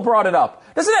spokespeople brought it up.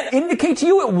 Doesn't that indicate to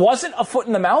you it wasn't a foot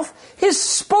in the mouth? His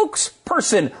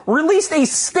spokesperson released a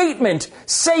statement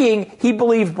saying he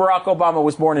believed Barack Obama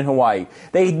was born in Hawaii.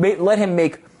 They let him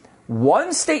make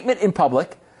one statement in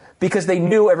public, because they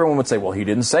knew everyone would say, well, he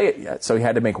didn't say it yet. So he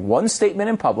had to make one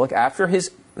statement in public after his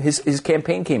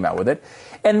campaign came out with it.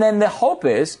 And then the hope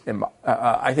is,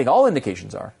 I think all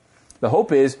indications are, the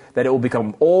hope is that it will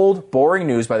become old, boring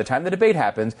news by the time the debate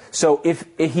happens. So if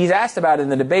he's asked about it in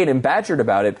the debate and badgered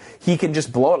about it, he can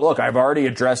just blow it. Look, I've already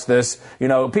addressed this. You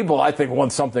know, people, I think,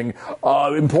 want something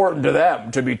important to them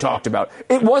to be talked about.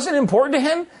 It wasn't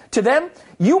important to them.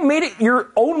 You made it your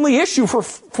only issue for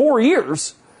 4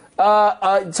 years.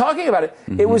 Talking about it,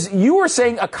 it was, you were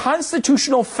saying, a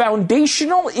constitutional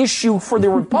foundational issue for the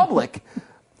Republic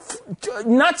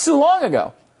not so long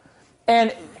ago.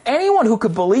 And anyone who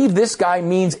could believe this guy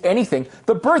means anything,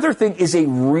 the birther thing is a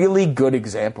really good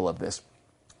example of this.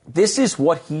 This is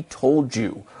what he told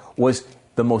you was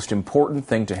the most important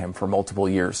thing to him for multiple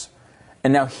years.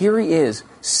 And now here he is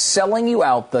selling you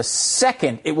out the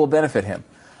second it will benefit him.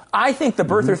 I think the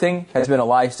birther thing has been a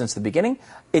lie since the beginning.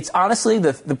 It's honestly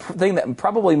the thing that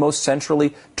probably most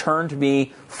centrally turned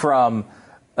me from,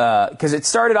 because it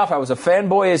started off, I was a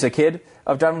fanboy as a kid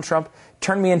of Donald Trump,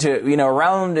 turned me into,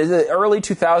 around the early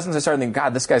 2000s, I started thinking,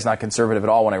 God, this guy's not conservative at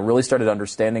all, when I really started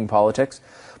understanding politics.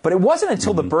 But it wasn't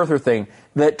until the birther thing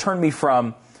that turned me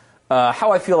from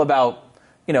how I feel about,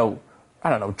 I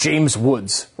don't know, James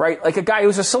Woods, right? Like a guy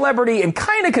who's a celebrity and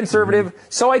kind of conservative,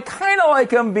 so I kind of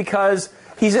like him because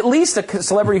he's at least a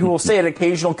celebrity who will say an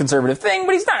occasional conservative thing,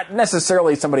 but he's not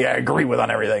necessarily somebody I agree with on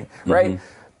everything, right?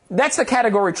 That's the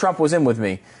category Trump was in with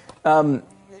me.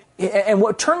 And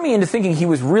what turned me into thinking he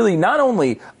was really not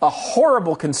only a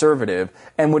horrible conservative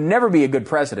and would never be a good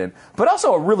president, but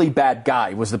also a really bad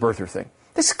guy was the birther thing.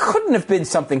 This couldn't have been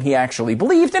something he actually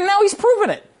believed, and now he's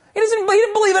proven it. He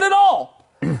didn't believe it at all.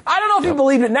 I don't know if he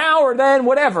believed it now or then,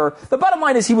 whatever. The bottom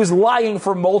line is he was lying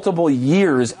for multiple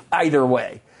years either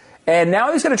way. And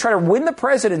now he's going to try to win the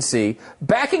presidency,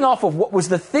 backing off of what was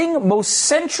the thing most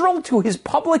central to his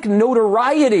public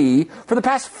notoriety for the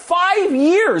past 5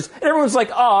 years. And everyone's like,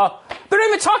 they're not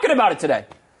even talking about it today.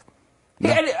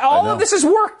 Yeah, and all of this has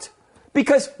worked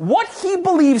because what he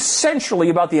believes centrally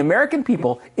about the American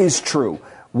people is true.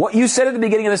 What you said at the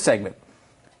beginning of the segment,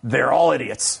 they're all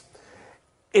idiots.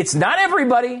 It's not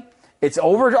everybody. It's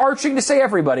overarching to say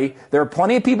everybody. There are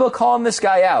plenty of people calling this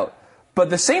guy out. But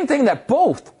the same thing that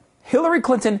both Hillary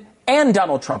Clinton and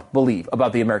Donald Trump believe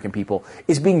about the American people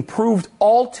is being proved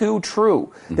all too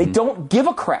true. They don't give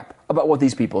a crap about what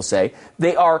these people say.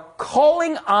 They are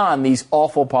calling on these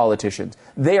awful politicians.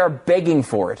 They are begging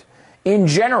for it in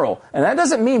general. And that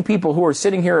doesn't mean people who are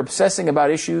sitting here obsessing about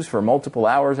issues for multiple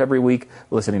hours every week,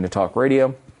 listening to talk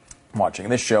radio, watching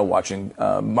this show, watching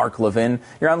Mark Levin.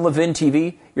 You're on Levin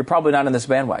TV. You're probably not in this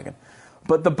bandwagon.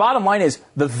 But the bottom line is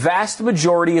the vast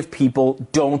majority of people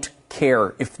don't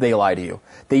care if they lie to you.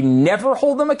 They never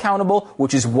hold them accountable,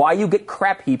 which is why you get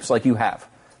crap heaps like you have.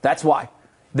 That's why.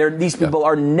 These people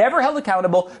are never held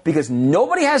accountable because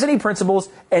nobody has any principles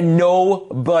and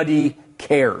nobody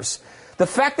cares. The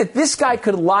fact that this guy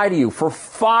could lie to you for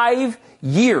 5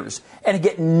 years and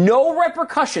get no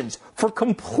repercussions for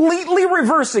completely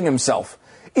reversing himself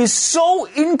is so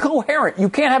incoherent. You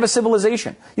can't have a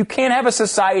civilization. You can't have a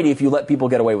society if you let people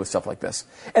get away with stuff like this.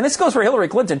 And this goes for Hillary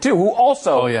Clinton, too, who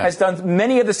also has done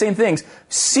many of the same things.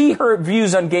 See her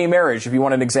views on gay marriage if you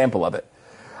want an example of it.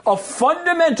 A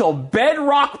fundamental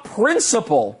bedrock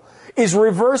principle is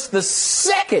reversed the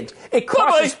second it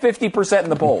crosses 50% in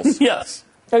the polls. Yes.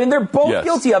 I mean, they're both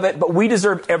guilty of it, but we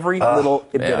deserve every little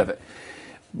bit of it.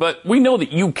 But we know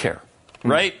that you care,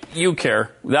 right? You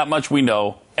care. That much we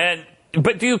know.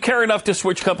 But do you care enough to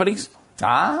switch companies?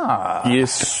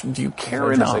 Yes. Do you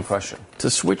care enough to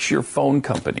switch your phone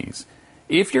companies?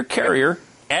 If your carrier,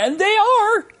 and they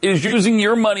are, is using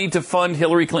your money to fund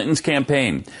Hillary Clinton's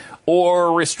campaign,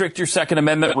 or restrict your Second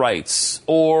Amendment rights,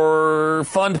 or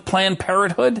fund Planned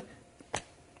Parenthood,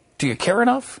 do you care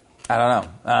enough? I don't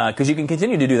know, because you can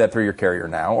continue to do that through your carrier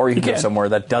now, or you can go somewhere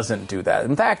that doesn't do that.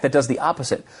 In fact, that does the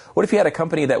opposite. What if you had a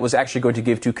company that was actually going to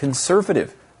give to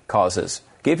conservative causes?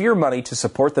 Give your money to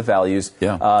support the values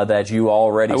that you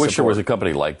already support. I wish there was a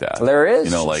company like that. There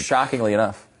is, shockingly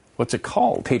enough. What's it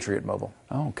called? Patriot Mobile.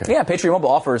 Oh, okay. Yeah, Patriot Mobile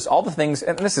offers all the things,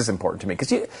 and this is important to me,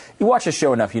 because you watch this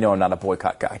show enough, you know I'm not a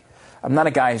boycott guy. I'm not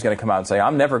a guy who's going to come out and say,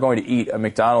 I'm never going to eat a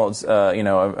McDonald's,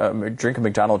 drink a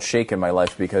McDonald's shake in my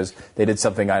life because they did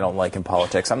something I don't like in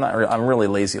politics. I'm really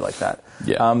lazy like that.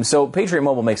 Yeah. So Patriot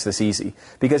Mobile makes this easy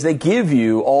because they give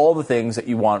you all the things that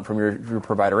you want from your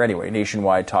provider anyway.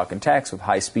 Nationwide talk and text with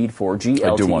high-speed 4G,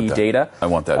 LTE data. I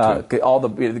want that too. All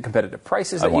the competitive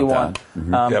prices that you want.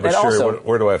 Yeah, but Sherry,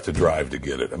 where do I have to drive to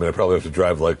get it? I mean, I probably have to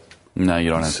drive No, you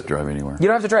don't have to drive anywhere. You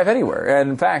don't have to drive anywhere. And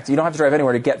in fact, you don't have to drive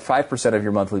anywhere to get 5% of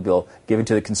your monthly bill given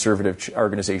to the conservative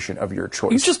organization of your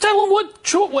choice. You just tell them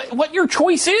what your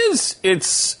choice is.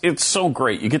 It's so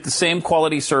great. You get the same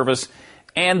quality service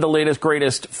and the latest,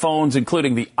 greatest phones,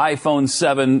 including the iPhone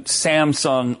 7,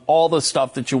 Samsung, all the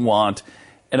stuff that you want.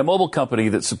 And a mobile company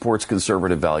that supports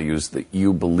conservative values that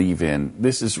you believe in.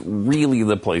 This is really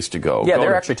the place to go. Yeah,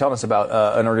 they're actually telling us about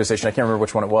an organization. I can't remember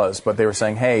which one it was, but they were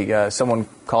saying, hey, someone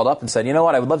called up and said, you know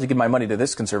what, I would love to give my money to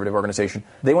this conservative organization.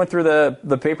 They went through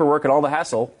the paperwork and all the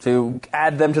hassle to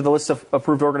add them to the list of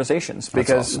approved organizations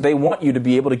because they want you to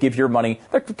be able to give your money.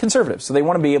 They're conservative, so they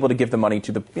want to be able to give the money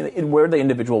to where the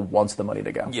individual wants the money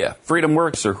to go. Yeah, Freedom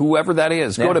Works or whoever that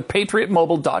is. Go to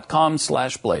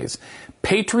patriotmobile.com/blaze.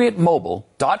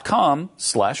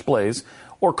 patriotmobile.com/blaze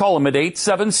or call them at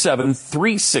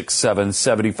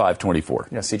 877-367-7524.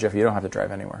 Yeah, see, Jeff, you don't have to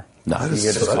drive anywhere. No, that's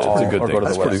a good thing.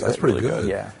 That's pretty good.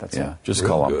 Yeah, that's it. Just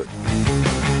call them.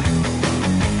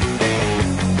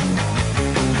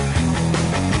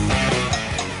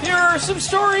 Here are some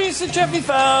stories that Jeffy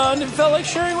found and felt like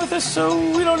sharing with us so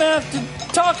we don't have to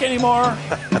talk anymore.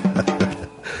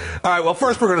 All right, well,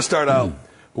 first we're going to start out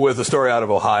with a story out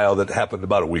of Ohio that happened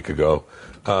about a week ago,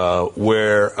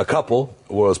 where a couple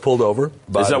was pulled over.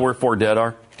 Is that where 4 dead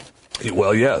are?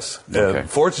 Well, yes. Okay. And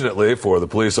fortunately for the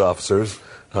police officers,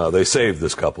 they saved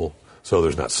this couple, so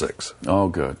there's not 6. Oh,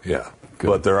 good. Yeah. Good.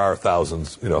 But there are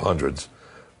thousands, hundreds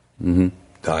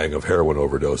dying of heroin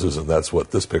overdoses, and that's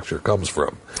what this picture comes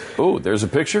from. Oh, there's a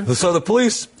picture? So the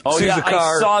police sees a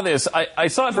car. I saw this. I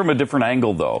saw it from a different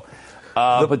angle, though.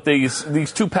 But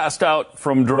these 2 passed out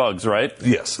from drugs, right?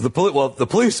 Yes. The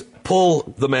police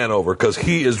pull the man over because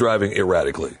he is driving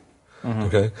erratically.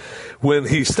 Okay. When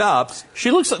he stops,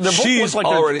 they both look like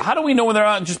already. How do we know when they're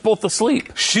not just both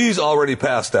asleep? She's already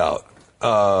passed out.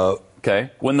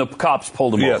 Okay. When the cops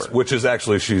pulled him over. Yes, which is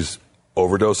actually she's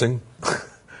overdosing.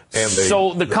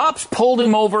 So the cops pulled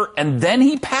him over and then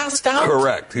he passed out?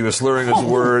 Correct. He was slurring his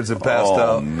words and passed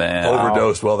out. Man.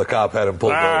 Overdosed while the cop had him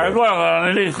pulled over.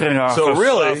 So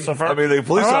really, the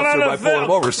police officer, by pulling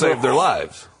him over, saved their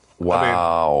lives.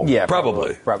 Wow. Yeah,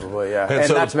 probably, yeah. And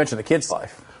so, not to mention the kid's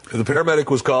life. The paramedic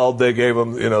was called. They gave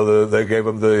him,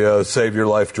 the save your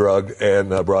life drug and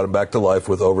brought him back to life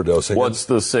with overdosing. What's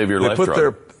the save your life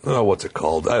drug? What's it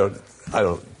called? I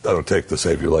don't take the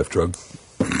save your life drug.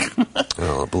 I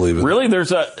don't believe it. Really?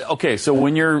 So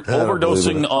when you're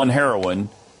overdosing on heroin,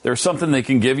 There's something they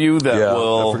can give you that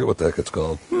will... I forget what the heck it's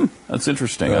called. That's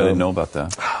interesting. I didn't know about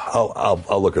that.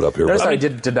 I'll look it up here. Notice I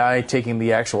did deny taking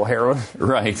the actual heroin.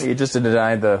 Right. You just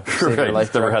denied the Save Your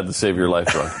Life drug. Never had the Save Your Life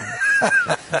drug.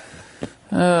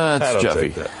 That's Jeffy.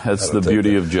 That's the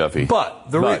beauty of Jeffy.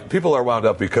 But people are wound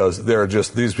up because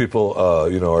these people,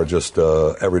 are just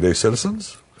everyday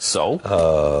citizens.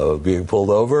 So? Being pulled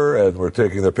over, and we're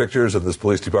taking their pictures, and this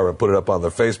police department put it up on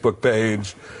their Facebook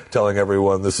page, telling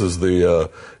everyone this is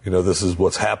this is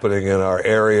what's happening in our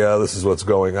area, this is what's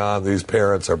going on, these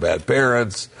parents are bad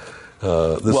parents,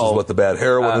 this is what the bad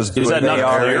heroin is doing. Is that not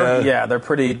clear? Yeah, they're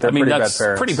pretty bad parents.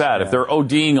 That's pretty bad. Yeah. If they're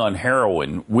ODing on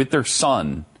heroin with their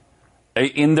son,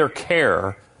 in their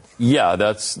care,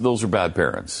 those are bad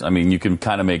parents. I mean, you can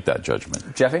kind of make that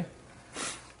judgment. Jeffy?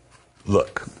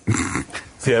 Look.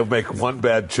 Make one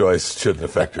bad choice shouldn't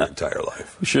affect your entire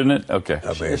life. Shouldn't it? Okay.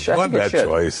 I mean, one bad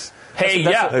choice. Hey,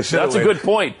 that's a good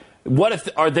point. What if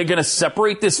are they going to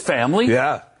separate this family?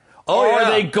 Yeah. Are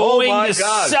they going to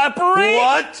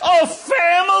separate a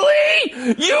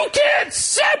family? You can't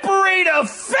separate a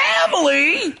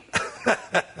family.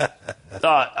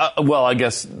 Well, I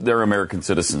guess they're American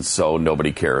citizens, so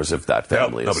nobody cares if that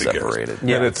family is separated.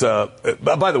 Yeah. And it's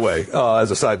by the way, as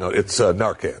a side note, it's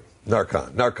Narcan.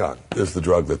 Narcan is the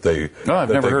drug that they I've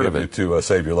never heard of it to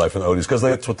save your life in the ODs, because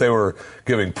that's what they were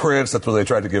giving Prince. That's what they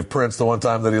tried to give Prince the one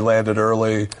time that he landed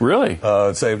early. Really?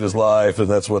 It saved his life, and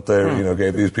that's what they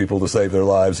gave these people to save their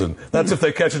lives. And that's if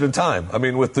they catch it in time. I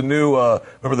mean, with the new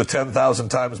remember the 10,000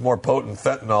 times more potent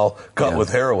fentanyl cut with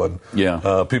heroin.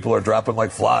 Yeah. People are dropping like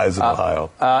flies in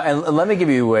Ohio. And let me give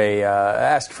you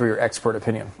ask for your expert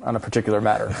opinion on a particular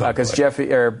matter, because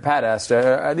Jeffy or Pat asked,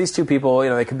 these two people,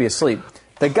 they could be asleep.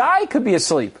 The guy could be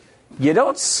asleep. You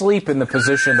don't sleep in the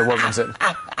position the woman's in.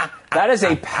 That is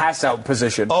a pass-out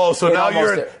position. Oh, so now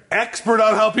you're an expert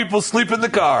on how people sleep in the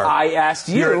car. I asked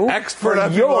you. You're an expert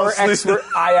on your expert.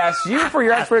 I asked you for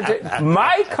your expert.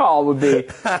 My call would be,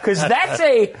 because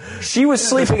she was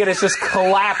sleeping and it's just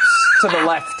collapsed to the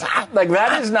left. Like,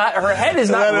 that is not, her head is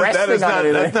not resting on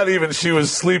anything. That's not even she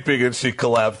was sleeping and she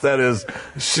collapsed. That is,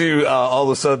 she all of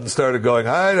a sudden started going,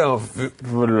 I don't.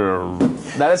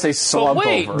 That is a slump over.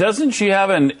 Wait, doesn't she have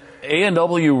an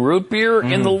A&W root beer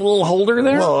in the little holder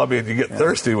there? Well, I mean, you get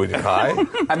thirsty when you're high.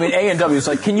 I mean, A&W is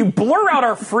like, can you blur out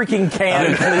our freaking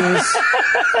can, please?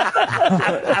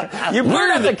 You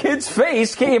blurred out the kid's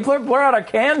face. Can you blur out our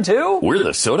can, too? We're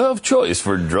the soda of choice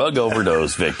for drug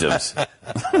overdose victims. I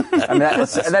mean,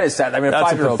 that is sad. I mean, a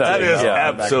 5-year-old kid. That is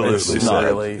absolutely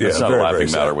sad. It's not a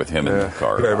laughing matter with him in the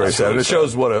car. Very, very sad. It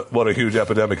shows what a huge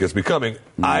epidemic it's becoming.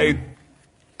 I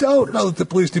don't know that the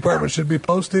police department should be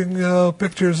posting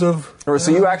pictures of. So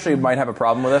you actually might have a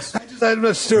problem with this? I'm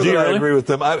not sure that I agree with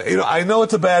them. I know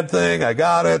it's a bad thing. I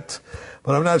got it,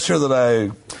 but I'm not sure that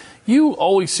I. You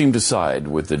always seem to side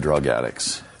with the drug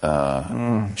addicts.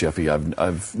 Jeffy,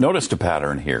 I've noticed a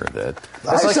pattern here that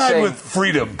I side with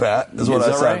freedom, Pat. Is what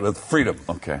I side with. Freedom.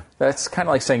 Okay. That's kind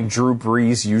of like saying Drew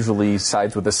Brees usually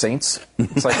sides with the Saints.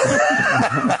 It's like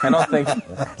I don't think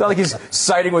it's not like he's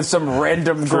siding with some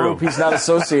random group he's not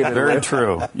associated with. Very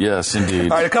true. Yes,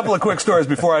 indeed. All right, a couple of quick stories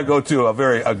before I go to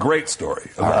a great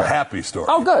story, a happy story.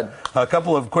 Oh, good. A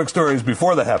couple of quick stories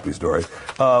before the happy story.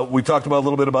 We talked about a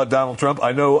little bit about Donald Trump.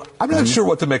 I'm not sure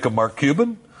what to make of Mark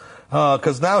Cuban.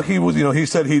 Because now he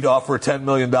said he'd offer $10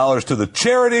 million to the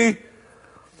charity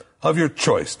of your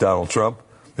choice, Donald Trump,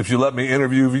 if you let me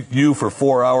interview you for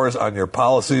 4 hours on your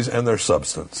policies and their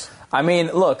substance. I mean,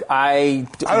 look, I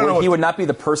don't know. He would not be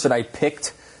the person I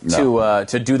picked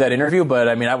to do that interview, but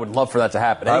I mean, I would love for that to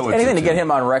happen. Anything to get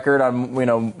him on record on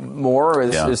more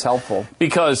is helpful.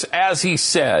 Because as he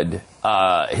said,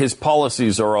 his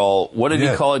policies are all, what did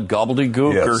he call it,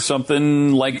 gobbledygook or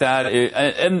something like that?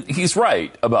 And he's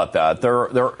right about that.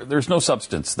 There's no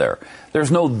substance there. There's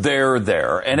no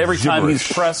there. And every time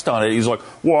he's pressed on it, he's like,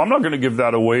 well, I'm not going to give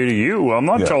that away to you. I'm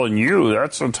not telling you.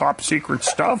 That's some top secret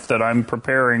stuff that I'm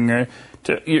preparing.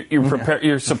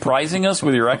 You're surprising us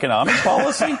with your economic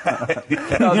policy?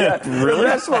 Really?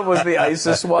 That's what was the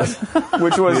ISIS one,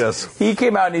 which was he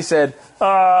came out and he said,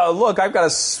 look, I've got a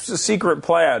secret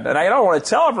plan, and I don't want to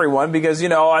tell everyone because,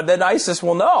 then ISIS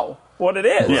will know what it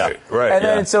is. Yeah, right. And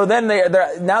then, so then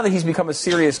now that he's become a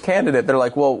serious candidate, they're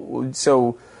like, well,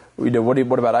 so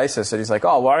what about ISIS? And he's like,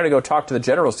 oh, well, I'm going to go talk to the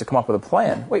generals to come up with a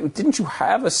plan. Wait, didn't you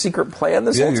have a secret plan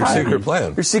this whole time? Yeah, your secret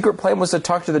plan. Your secret plan was to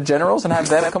talk to the generals and have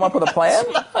them come up with a plan?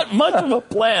 Not much of a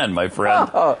plan, my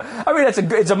friend. I mean,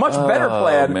 it's a much better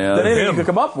plan than anything you could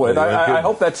come up with. I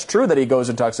hope that's true that he goes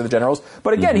and talks to the generals.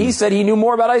 But again, he said he knew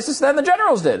more about ISIS than the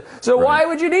generals did. So why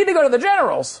would you need to go to the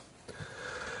generals?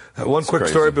 One quick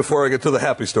story before I get to the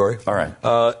happy story. All right.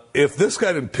 If this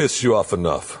guy didn't piss you off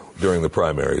enough during the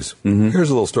primaries, here's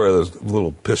a little story that's a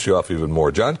little piss you off even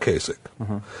more. John Kasich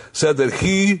said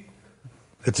that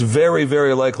it's very,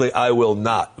 very likely I will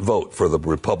not vote for the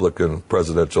Republican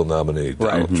presidential nominee,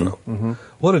 Donald Trump.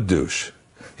 What a douche.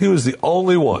 He was the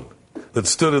only one that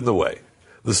stood in the way.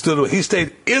 He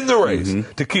stayed in the race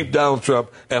to keep Donald Trump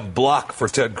and block for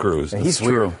Ted Cruz. He's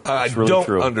true. I don't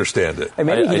understand it. And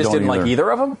maybe he just didn't like either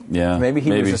of them. Yeah, maybe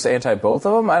he was just anti both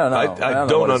of them. I don't know. I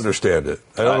don't understand it.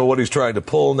 I don't know what he's trying to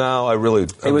pull now. It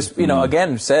was,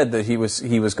 again said that he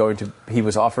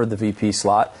was offered the VP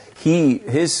slot.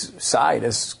 His side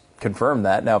has confirmed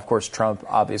that. Now, of course, Trump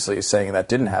obviously is saying that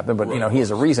didn't happen, but he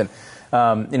has a reason.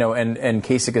 And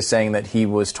Kasich is saying that he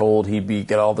was told he'd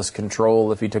get all this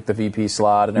control if he took the VP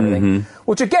slot and everything,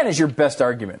 which again is your best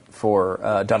argument for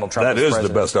Donald Trump. That is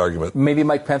the best argument. Maybe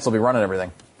Mike Pence will be running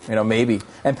everything. Maybe.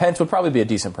 And Pence would probably be a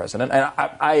decent president. And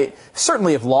I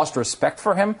certainly have lost respect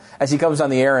for him as he comes on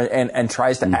the air and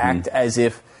tries to act as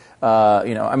if,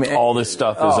 all this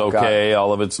stuff is okay,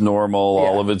 all of it's normal,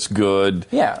 all of it's good.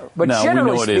 Yeah, but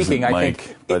generally speaking, I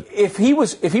think if he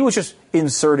was just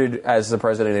inserted as the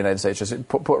president of the United States, just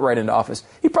put right into office,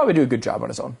 he'd probably do a good job on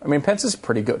his own. I mean, Pence is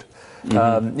pretty good.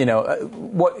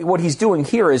 What he's doing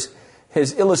here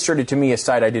has illustrated to me a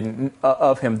side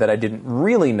of him that I didn't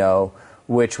really know,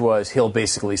 which was he'll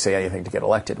basically say anything to get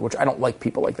elected, which I don't like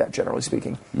people like that, generally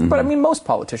speaking. But I mean, most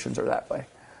politicians are that way.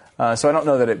 So I don't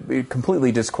know that it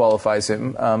completely disqualifies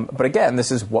him. But again,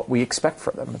 this is what we expect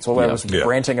from them. That's what I was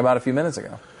ranting about a few minutes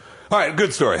ago. All right,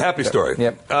 good story. Happy story.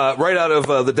 Yep. Right out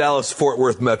of the Dallas-Fort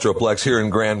Worth Metroplex here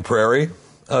in Grand Prairie,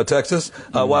 Texas.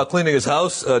 While cleaning his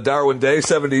house, Darwin Day,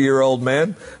 70-year-old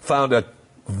man, found a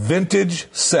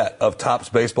vintage set of Topps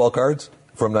baseball cards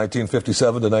from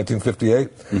 1957 to 1958.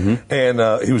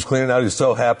 And he was cleaning out. He was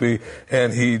so happy.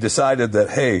 And he decided that,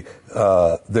 hey,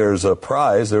 there's a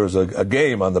prize. There was a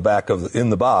game on the back in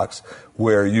the box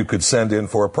where you could send in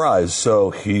for a prize. So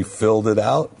he filled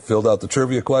out the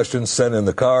trivia questions, sent in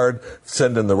the card,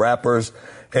 sent in the wrappers,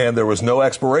 and there was no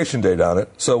expiration date on it.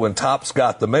 So when Topps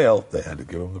got the mail, they had to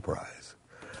give him the prize.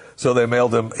 So they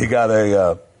mailed him. He got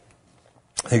a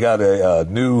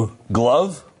new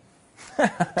glove.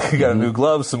 He got a new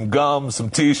glove, some gum, some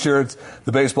T-shirts.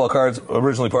 The baseball cards,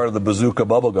 originally part of the Bazooka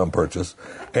bubblegum purchase.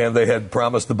 And they had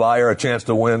promised the buyer a chance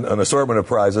to win an assortment of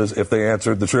prizes if they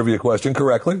answered the trivia question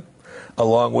correctly,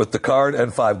 along with the card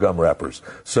and 5 gum wrappers.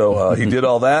 So he did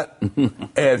all that.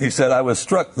 And he said, I was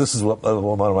struck. This is one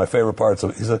of my favorite parts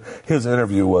of it. He said, his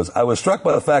interview was, I was struck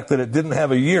by the fact that it didn't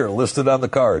have a year listed on the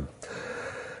card.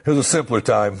 It was a simpler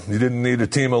time. You didn't need a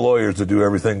team of lawyers to do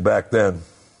everything back then.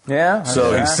 Yeah.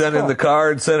 So he sent in the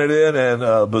card, sent it in,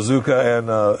 and Bazooka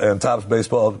and Topps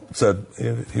Baseball said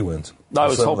he wins. I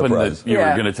was hoping that you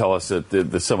were going to tell us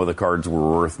that some of the cards were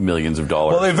worth millions of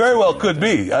dollars. Well, they very well could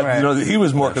be. He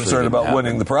was more concerned about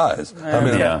winning the prize.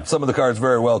 Some of the cards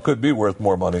very well could be worth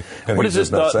more money. And what is it?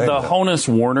 The Honus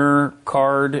Warner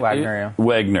card? Wagner,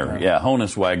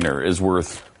 Honus Wagner is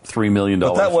worth $3 million.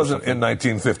 But that wasn't in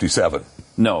 1957.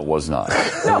 No, it was not.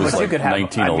 But you could have.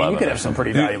 1911. You could have some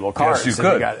pretty valuable cards. Yes, you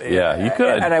could. You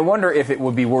could. And I wonder if it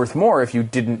would be worth more if you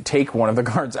didn't take one of the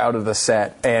cards out of the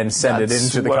set and send it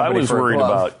into the company. I was for worried a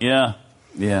glove. about.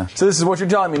 Yeah. So this is what you're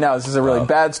telling me now. This is a really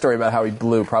bad story about how he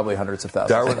blew probably hundreds of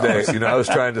thousands. Darwin Day, I was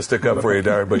trying to stick up for you,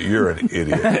 Darwin, but you're an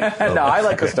idiot. No, I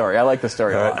like the story. I like the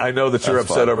story a lot. I know that you're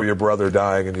upset over your brother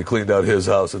dying, and you cleaned out his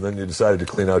house, and then you decided to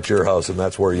clean out your house, and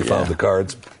that's where you found the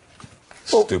cards.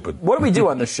 Stupid. What do we do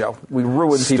on this show? We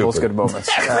ruin people's good moments.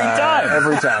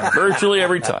 Every time. Virtually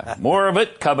every time. More of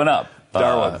it coming up.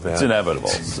 Darwin, it's inevitable.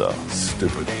 So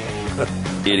stupid.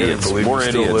 Idiots. More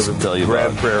idiots. Live in Tell you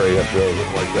Grand Prairie after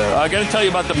everything like that. I got to tell you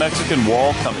about the Mexican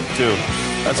Wall coming, too.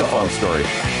 That's a fun story.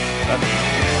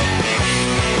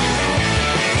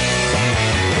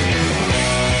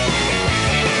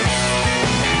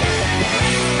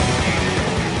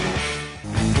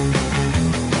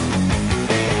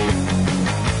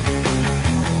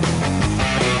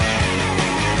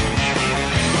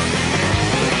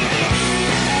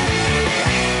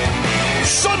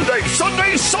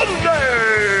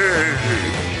 Sunday!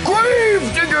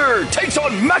 Gravedigger takes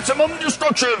on Maximum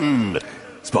Destruction!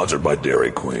 Sponsored by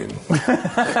Dairy Queen.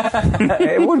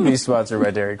 It would be sponsored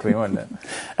by Dairy Queen, wouldn't it?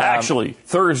 Actually,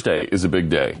 Thursday is a big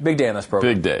day. Big day in this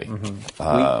program. Big day.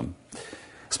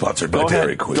 Sponsored by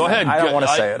Dairy Queen. Go ahead. I don't want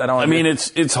to say it. I mean,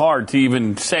 it's hard to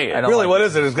even say it. Really, what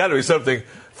is it? It's got to be something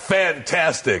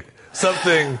fantastic.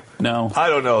 Something, I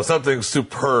don't know, something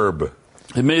superb.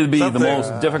 It may be the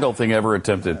most difficult thing ever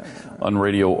attempted on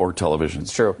radio or television.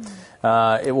 It's true.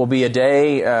 It will be a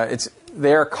day.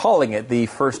 they're calling it the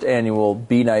first annual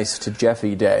Be Nice to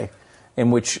Jeffy Day, in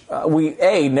which we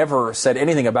never said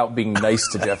anything about being nice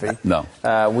to Jeffy. No,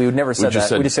 we would never said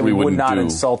that. We just said we would not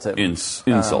insult him.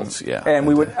 Insults, yeah. And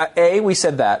we would we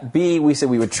said that. B, we said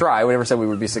we would try. We never said we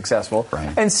would be successful.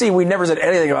 Right. And C, we never said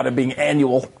anything about it being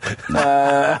annual.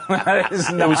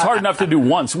 It was hard enough to do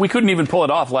once. We couldn't even pull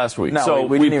it off last week, so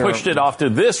we pushed it off to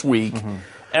this week. Mm-hmm.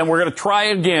 And we're going to try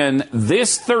again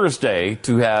this Thursday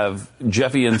to have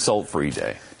Jeffy Insult-Free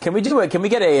Day. Can we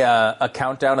get a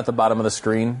countdown at the bottom of the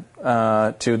screen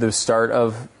to the start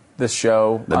of this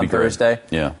show on Thursday?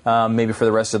 Yeah. Maybe for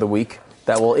the rest of the week.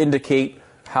 That will indicate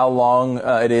how long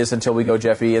it is until we go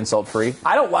Jeffy Insult-Free.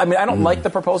 I don't like the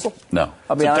proposal. No.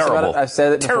 I'll be honest about it. I've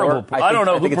said it before. I don't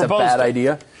know who think it's a bad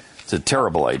idea. It's a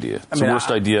terrible idea. It's the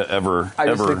worst idea ever. I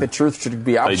just think the truth should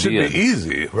be out. It should be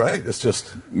easy, right? It's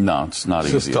just... No, it's not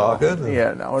easy. Just talking?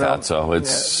 Yeah, no. So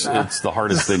it's the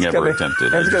hardest thing ever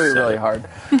attempted. It's going to be really hard.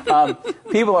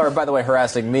 People are, by the way,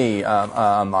 harassing me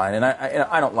online, and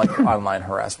I don't like online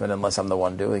harassment unless I'm the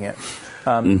one doing it.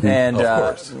 And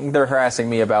they're harassing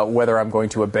me about whether I'm going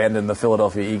to abandon the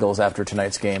Philadelphia Eagles after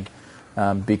tonight's game.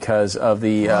 Because of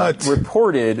the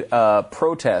reported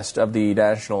protest of the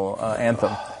national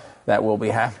anthem that will be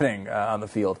happening on the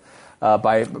field.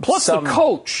 The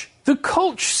coach. The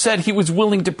coach said he was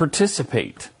willing to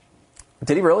participate.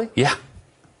 Did he really? Yeah.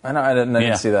 I know. I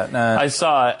didn't see that.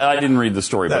 I didn't read the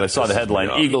story, but I saw the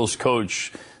headline. Eagles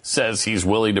coach says he's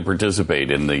willing to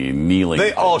participate in the kneeling.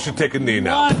 They all should take a knee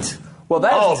now. What? Well,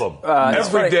 all of them.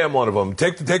 Every damn one of them.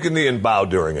 Take a knee and bow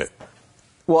during it.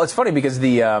 Well, it's funny because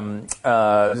the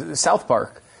South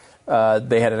Park,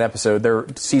 they had an episode, their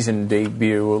season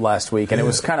debut last week, and it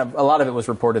was a lot of it was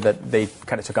reported that they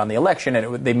kind of took on the election,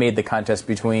 and they made the contest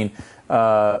between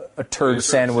a turd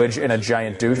sandwich and a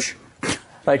giant douche.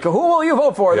 Like, who will you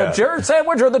vote for, the turd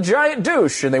sandwich or the giant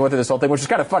douche? And they went through this whole thing, which is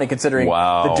kind of funny considering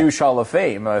the Douche Hall of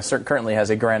Fame currently has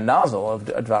a grand nozzle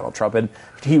of Donald Trump, and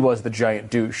he was the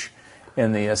giant douche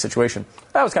in the situation.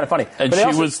 That was kind of funny. And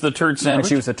she was the turd sandwich? And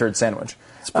she was the turd sandwich.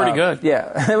 It's pretty good.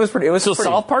 Yeah, it was pretty. So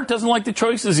South Park doesn't like the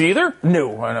choices either?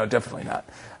 No, definitely not.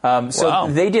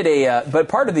 They did but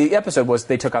part of the episode was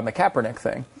they took on the Kaepernick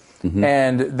thing. Mm-hmm.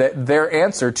 And their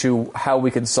answer to how we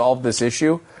can solve this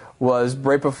issue was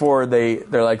right before they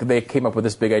came up with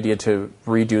this big idea to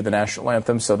redo the national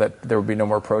anthem so that there would be no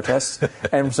more protests.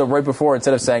 And so right before,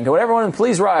 instead of saying, "Would everyone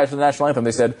please rise for the national anthem,"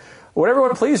 they said, "Would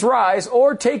everyone please rise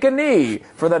or take a knee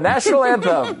for the national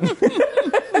anthem?"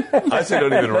 I say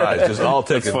don't even rise. Just all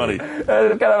take a knee. It's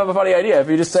kind of a funny idea if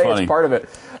you just say it's part of it.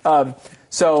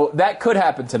 So that could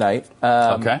happen tonight.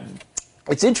 Okay.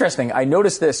 It's interesting. I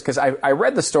noticed this because I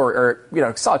read the story,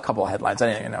 or saw a couple of headlines.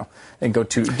 I didn't go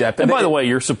too depth. And by the way,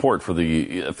 your support for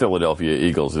the Philadelphia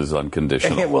Eagles is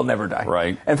unconditional. It will never die.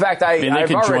 Right. In fact, they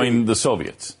could join the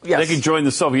Soviets. Yes. They could join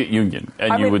the Soviet Union,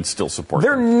 and you would still support them.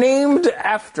 They're named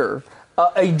after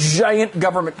a giant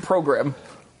government program,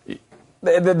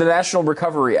 the National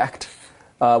Recovery Act.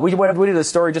 We did a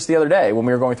story just the other day when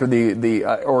we were going through the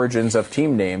origins of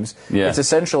team names. Yeah. It's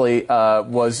essentially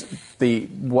was the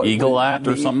Eagle Act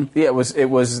or something. Yeah, it was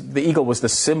the eagle was the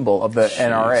symbol of the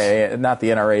NRA, not the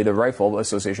NRA, the Rifle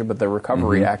Association, but the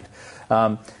Recovery Act.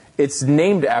 It's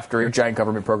named after a giant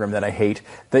government program that I hate.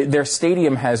 Their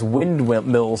stadium has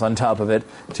windmills on top of it.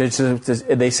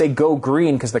 They say go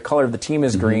green because the color of the team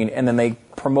is green, and then they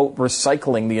promote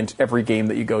recycling every game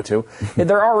that you go to.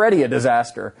 They're already a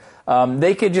disaster.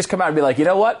 They could just come out and be like, you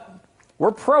know what? We're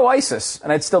pro-ISIS,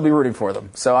 and I'd still be rooting for them.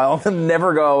 So it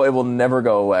will never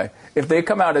go away. If they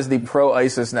come out as the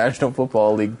pro-ISIS National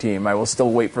Football League team, I will still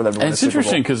wait for them to win the Super Bowl.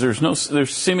 It's interesting because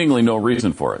there's seemingly no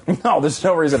reason for it. No, there's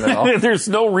no reason at all. There's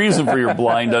no reason for your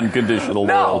blind, unconditional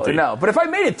loyalty. No. But if I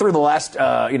made it through the last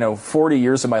 40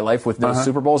 years of my life with no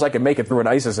Super Bowls, I can make it through an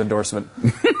ISIS endorsement.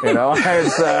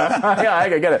 I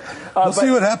can get it. We'll see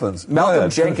what happens.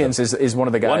 Malcolm Jenkins is one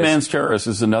of the guys. One man's terrorist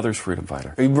is another's freedom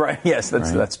fighter. Right. Yes,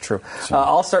 that's true. So.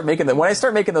 I'll start making them. When I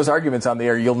start making those arguments on the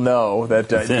air, you'll know that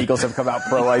the Eagles have come out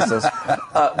pro-ISIS.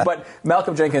 But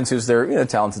Malcolm Jenkins, who's their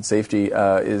talented safety,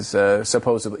 is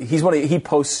supposedly he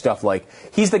posts stuff like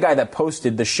he's the guy that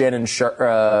posted the Shannon Sharp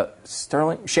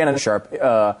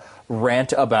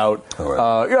rant about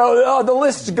the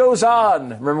list goes on.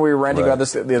 Remember we were ranting about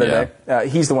this the other day.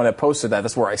 He's the one that posted that.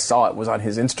 That's where I saw it was on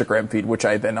his Instagram feed, which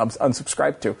I then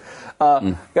unsubscribed to.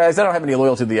 Guys, I don't have any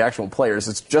loyalty to the actual players.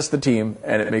 It's just the team,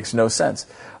 and it makes no sense.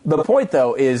 The point,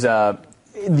 though, is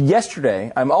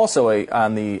yesterday I'm also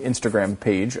on the Instagram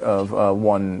page of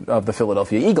one of the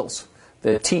Philadelphia Eagles,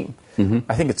 the team.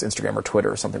 I think it's Instagram or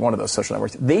Twitter or something, one of those social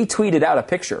networks. They tweeted out a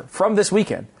picture from this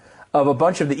weekend of a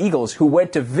bunch of the Eagles who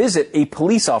went to visit a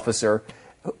police officer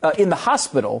in the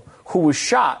hospital who was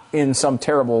shot in some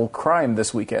terrible crime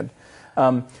this weekend.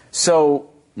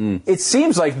 It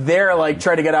seems like they're like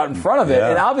trying to get out in front of it.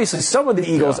 And obviously some of the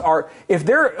Eagles are, if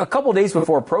they're a couple days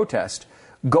before a protest,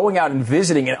 going out and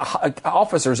visiting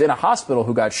officers in a hospital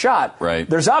who got shot,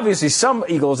 there's obviously some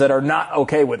Eagles that are not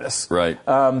okay with this.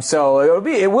 So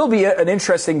it will be an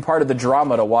interesting part of the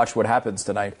drama to watch what happens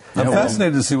tonight. I'm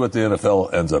fascinated to see what the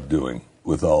NFL ends up doing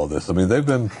with all of this. I mean, they've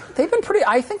been pretty.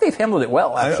 I think they've handled it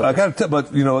well. Actually, I got to tell,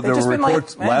 but there were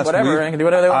reports last week. They can do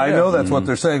whatever they want I know that's what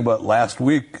they're saying, but last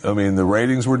week, I mean, the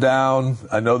ratings were down.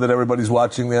 I know that everybody's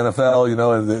watching the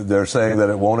NFL. And they're saying that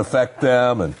it won't affect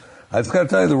them. And I just got to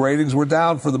tell you, the ratings were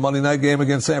down for the Monday night game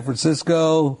against San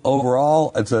Francisco.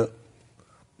 Overall, people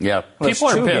are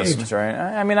pissed, games, right?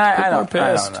 I mean, I don't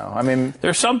know. I mean,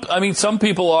 there's some. I mean, some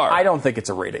people are. I don't think it's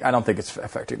a rating. I don't think it's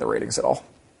affecting the ratings at all.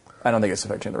 I don't think it's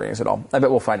affecting the ratings at all. I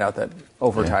bet we'll find out that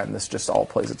over time this just all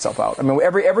plays itself out. I mean,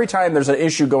 every time there's an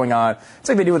issue going on, it's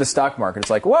like they do with the stock market.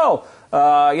 It's like, well,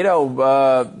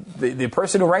 the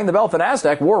person who rang the bell at the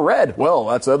NASDAQ wore red. Well,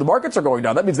 that's the markets are going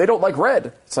down. That means they don't like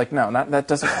red. It's like, no, that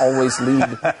doesn't always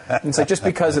lead. It's like just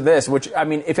because of this, which, I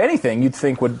mean, if anything, you'd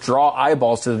think would draw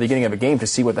eyeballs to the beginning of a game to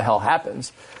see what the hell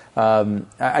happens.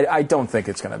 I don't think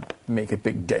it's going to make a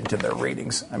big dent in their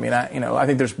ratings. I mean, I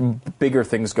think there's bigger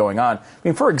things going on. I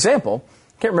mean, for example,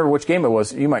 I can't remember which game it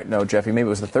was. You might know, Jeffy. Maybe it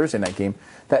was the Thursday night game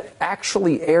that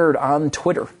actually aired on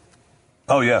Twitter.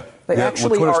 Oh, yeah. They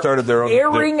actually Twitter are started their own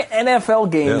airing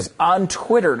NFL games on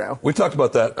Twitter now. We talked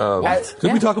about that.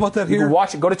 Did we talk about that here? You can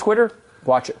watch it. Go to Twitter.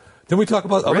 Watch it. Did we talk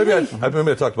about? Really?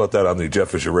 Maybe I talked about that on the Jeff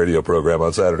Fisher radio program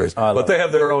on Saturdays. But they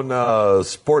have their own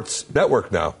sports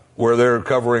network now, where they're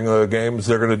covering games.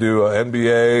 They're going to do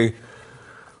NBA,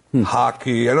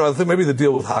 hockey. I think maybe the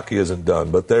deal with hockey isn't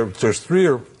done, but there's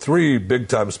three big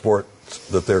time sports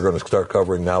that they're going to start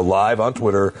covering now live on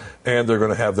Twitter, and they're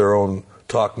going to have their own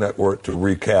talk network to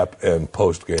recap and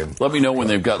post game. Let me know when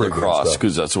they've got the cross,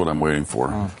 because that's what I'm waiting for.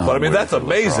 But I mean, that's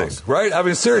amazing, right? I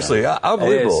mean, seriously,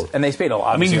 unbelievable. And they paid a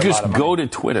lot. I mean, you just go to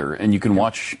Twitter and you can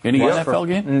watch any NFL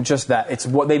game. Just that. It's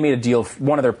what they made a deal.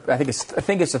 One of their, I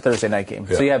think it's a Thursday night game.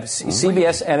 Yeah. So you have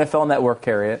CBS NFL Network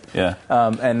carry it. Yeah.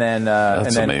 And then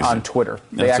amazing. On Twitter,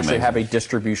 they That's actually amazing. have a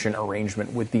distribution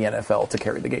arrangement with the NFL to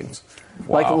carry the games,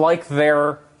 Wow. like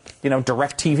their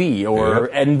DirecTV or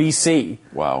NBC.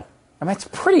 Wow. I mean, it's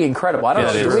pretty incredible. I don't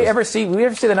know. Do we ever see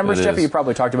the numbers, It Jeffy? is. You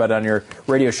probably talked about it on your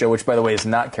radio show, which, by the way, is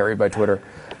not carried by Twitter.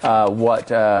 What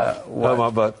the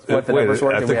numbers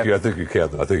were? I think you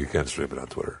can. I think you can stream it on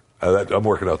Twitter. I'm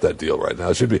working out that deal right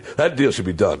now. That deal should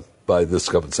be done by this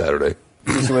coming Saturday.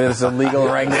 With some legal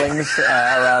wranglings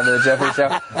around the Jeffrey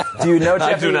show. Do you know,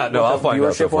 Jeffy? I do not know. I'll find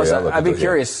out. Viewership was. I'd be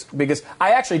curious because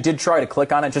I actually did try to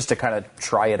click on it just to kind of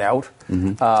try it out.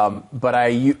 But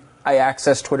I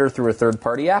accessed Twitter through a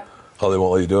third-party app. Oh, they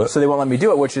won't let you do it? So they won't let me do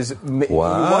it, which is... You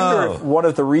wonder if one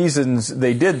of the reasons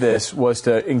they did this was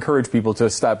to encourage people to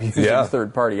stop using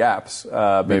third-party apps.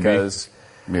 Because,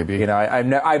 Maybe.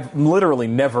 I've literally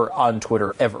never on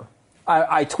Twitter, ever.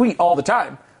 I tweet all the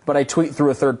time, but I tweet through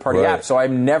a third-party app, so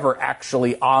I'm never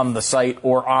actually on the site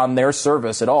or on their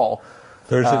service at all.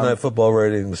 Thursday Night Football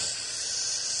ratings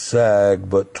sag,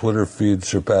 but Twitter feed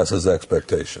surpasses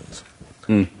expectations,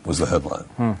 was the headline.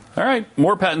 All right,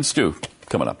 more Pat and Stu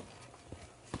coming up.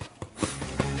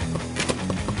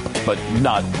 But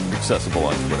not accessible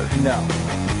on Twitter. No.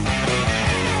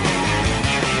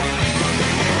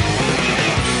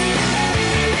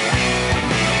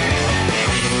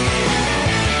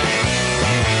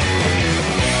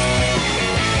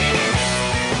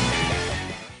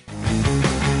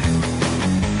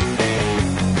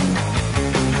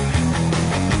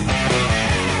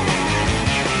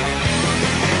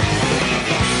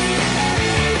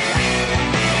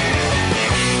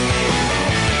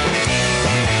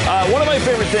 One of my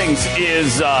favorite things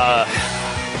is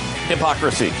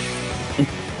hypocrisy.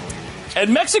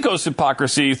 And Mexico's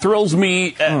hypocrisy thrills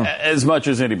me as much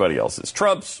as anybody else's.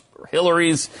 Trump's,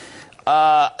 Hillary's.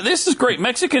 This is great.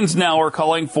 Mexicans now are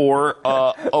calling for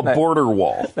a border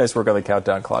wall. Nice work on the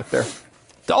countdown clock there.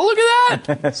 Oh, look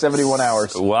at that. 71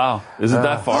 hours. Wow. Is it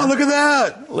that far? Oh, look at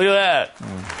that. Look at that.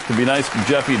 Could be nice for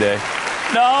Jeffy Day.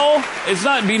 No, it's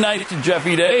not be nice to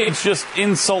Jeffy Day. It's just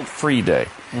insult-free day.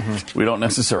 We don't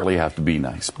necessarily have to be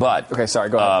nice. But okay, sorry,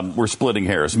 go ahead. We're splitting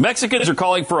hairs. Mexicans are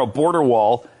calling for a border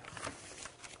wall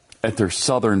at their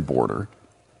southern border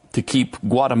to keep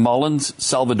Guatemalans,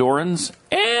 Salvadorans,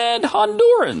 and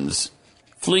Hondurans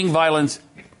fleeing violence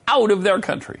out of their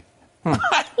country.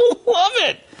 I love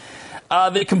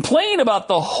it. They complain about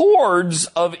the hordes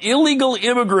of illegal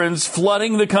immigrants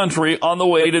flooding the country on the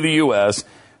way to the U.S.,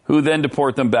 who then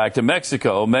deport them back to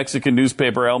Mexico. Mexican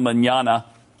newspaper El Mañana.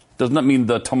 Doesn't that mean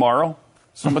the tomorrow?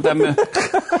 What that mean?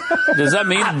 Does that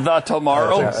mean the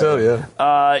tomorrow? I think so,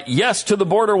 yeah. Yes to the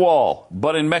border wall,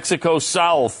 but in Mexico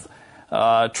South.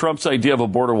 Trump's idea of a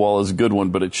border wall is a good one,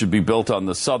 but it should be built on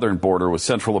the southern border with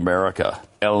Central America.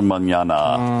 El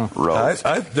Mañana wrote.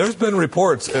 There's been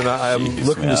reports, and I'm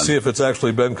looking to see if it's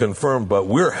actually been confirmed, but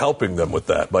we're helping them with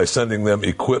that by sending them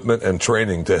equipment and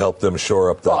training to help them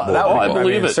shore up that border. I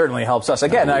believe it certainly helps us.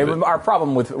 Again, our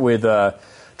problem with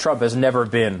Trump has never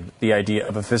been the idea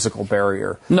of a physical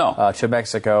barrier to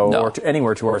Mexico or to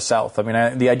anywhere to our south. I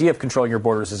mean, the idea of controlling your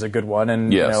borders is a good one,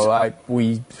 and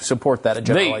we support that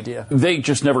general idea. They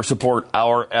just never support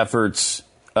our efforts.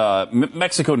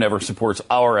 Mexico never supports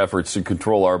our efforts to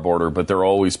control our border, but they're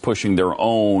always pushing their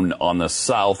own on the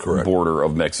south border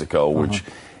of Mexico, which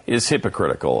is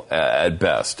hypocritical at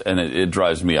best, and it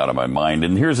drives me out of my mind.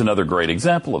 And here's another great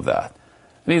example of that.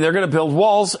 I mean, they're going to build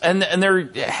walls, and they're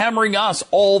hammering us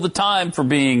all the time for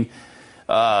being,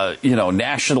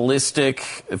 nationalistic,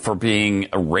 for being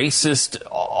a racist,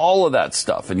 all of that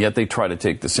stuff, and yet they try to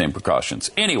take the same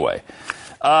precautions. Anyway,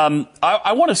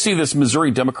 I want to see this Missouri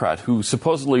Democrat who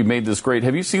supposedly made this great.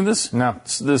 Have you seen this? No.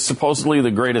 This supposedly the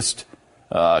greatest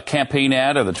campaign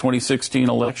ad of the 2016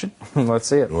 election. Let's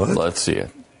see it. Let's see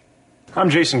it. I'm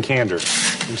Jason Kander,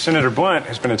 and Senator Blunt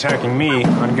has been attacking me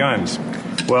on guns.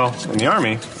 Well, in the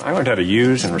Army, I learned how to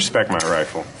use and respect my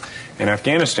rifle. In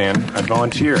Afghanistan, I'd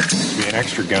volunteer to be an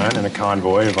extra gun in a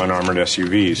convoy of unarmored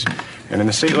SUVs. And in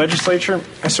the state legislature,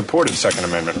 I supported Second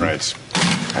Amendment rights.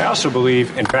 I also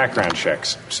believe in background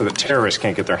checks so that terrorists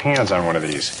can't get their hands on one of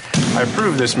these. I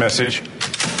approve this message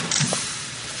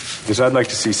because I'd like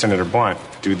to see Senator Blunt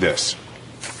do this.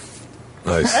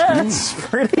 Nice. That's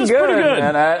pretty good.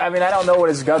 And I don't know what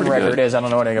his gun record is. I don't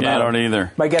know anything about it. I don't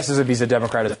either. My guess is if he's a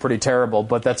Democrat, it's pretty terrible,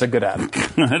 but that's a good ad.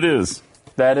 It is.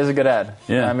 That is a good ad.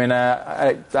 Yeah. I mean,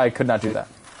 I could not do that.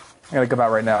 I'm going to come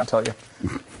out right now and tell you.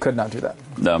 Could not do that.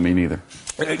 No, me neither.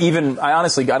 I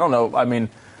honestly don't know. I mean,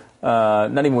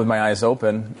 not even with my eyes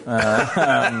open. Or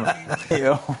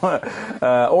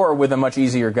with a much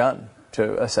easier gun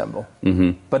to assemble.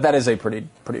 Mm-hmm. But that is a pretty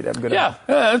damn good ad.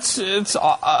 Yeah, it's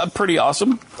pretty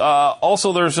awesome.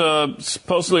 Also, there's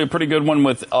supposedly a pretty good one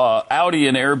with Audi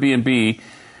and Airbnb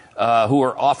who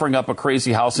are offering up a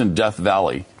crazy house in Death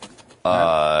Valley.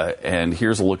 And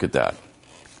here's a look at that.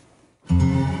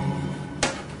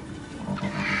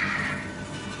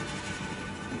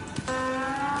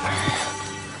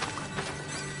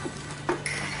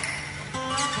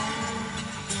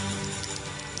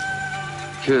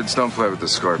 Kids, don't play with the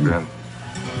scorpion.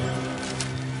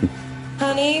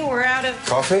 Honey, we're out of...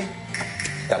 Coffee?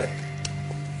 Got it.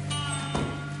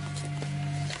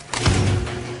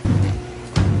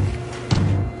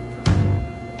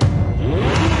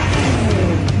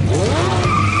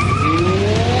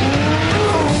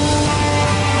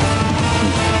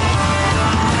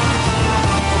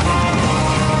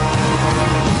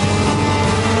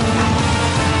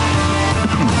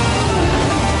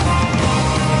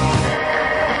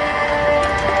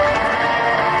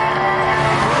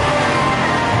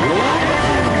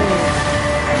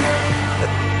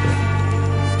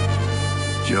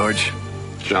 George.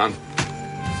 John.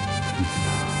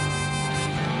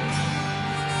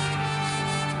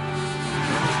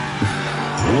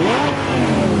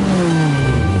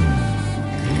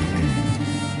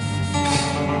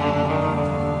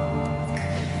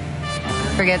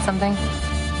 Forget something?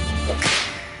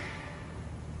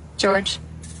 George?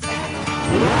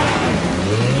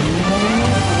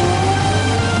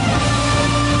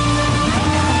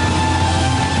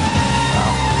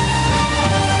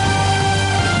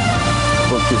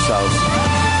 This house,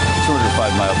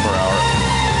 205 miles per hour.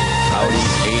 Audi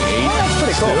A8. That's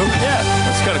pretty cool. Yeah,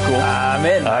 that's kind of cool. I'm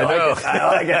in. I know. I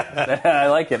like it. I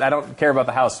like it. I don't care about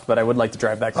the house, but I would like to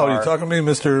drive that car. Oh, you talking to me,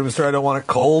 Mr. I don't want it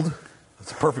cold?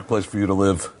 It's a perfect place for you to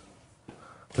live.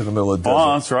 In the middle of the desert.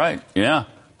 Oh, that's right. Yeah.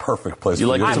 Perfect place you for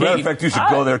like you. As a matter of fact, you should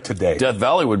go there today. Death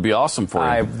Valley would be awesome for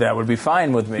you. That would be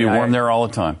fine with me. Be warm there all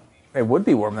the time. It would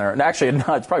be warm there. And actually,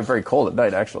 no, it's probably very cold at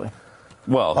night, actually.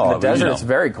 Well, in the desert, it's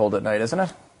very cold at night, isn't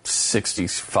it?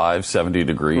 65, 70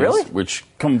 degrees. Really? Which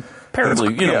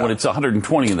comparatively, when it's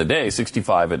 120 in the day,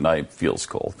 65 at night feels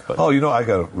cold. But. Oh, I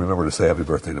got to remember to say happy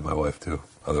birthday to my wife, too.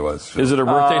 Otherwise, is it her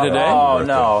birthday today? Oh,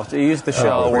 no. To use the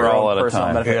show. We're all out of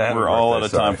time. We're all out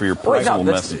of time for your personal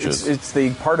messages. It's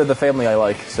the part of the family I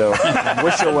like, so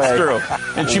wish away. It's true.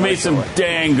 And she made some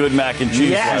dang good mac and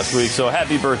cheese last week, so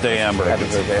happy birthday, Amber. Happy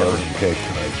birthday, Amber. Cake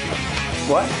tonight.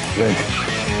 What? Cake.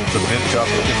 Some mint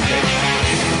chocolate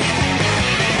cake.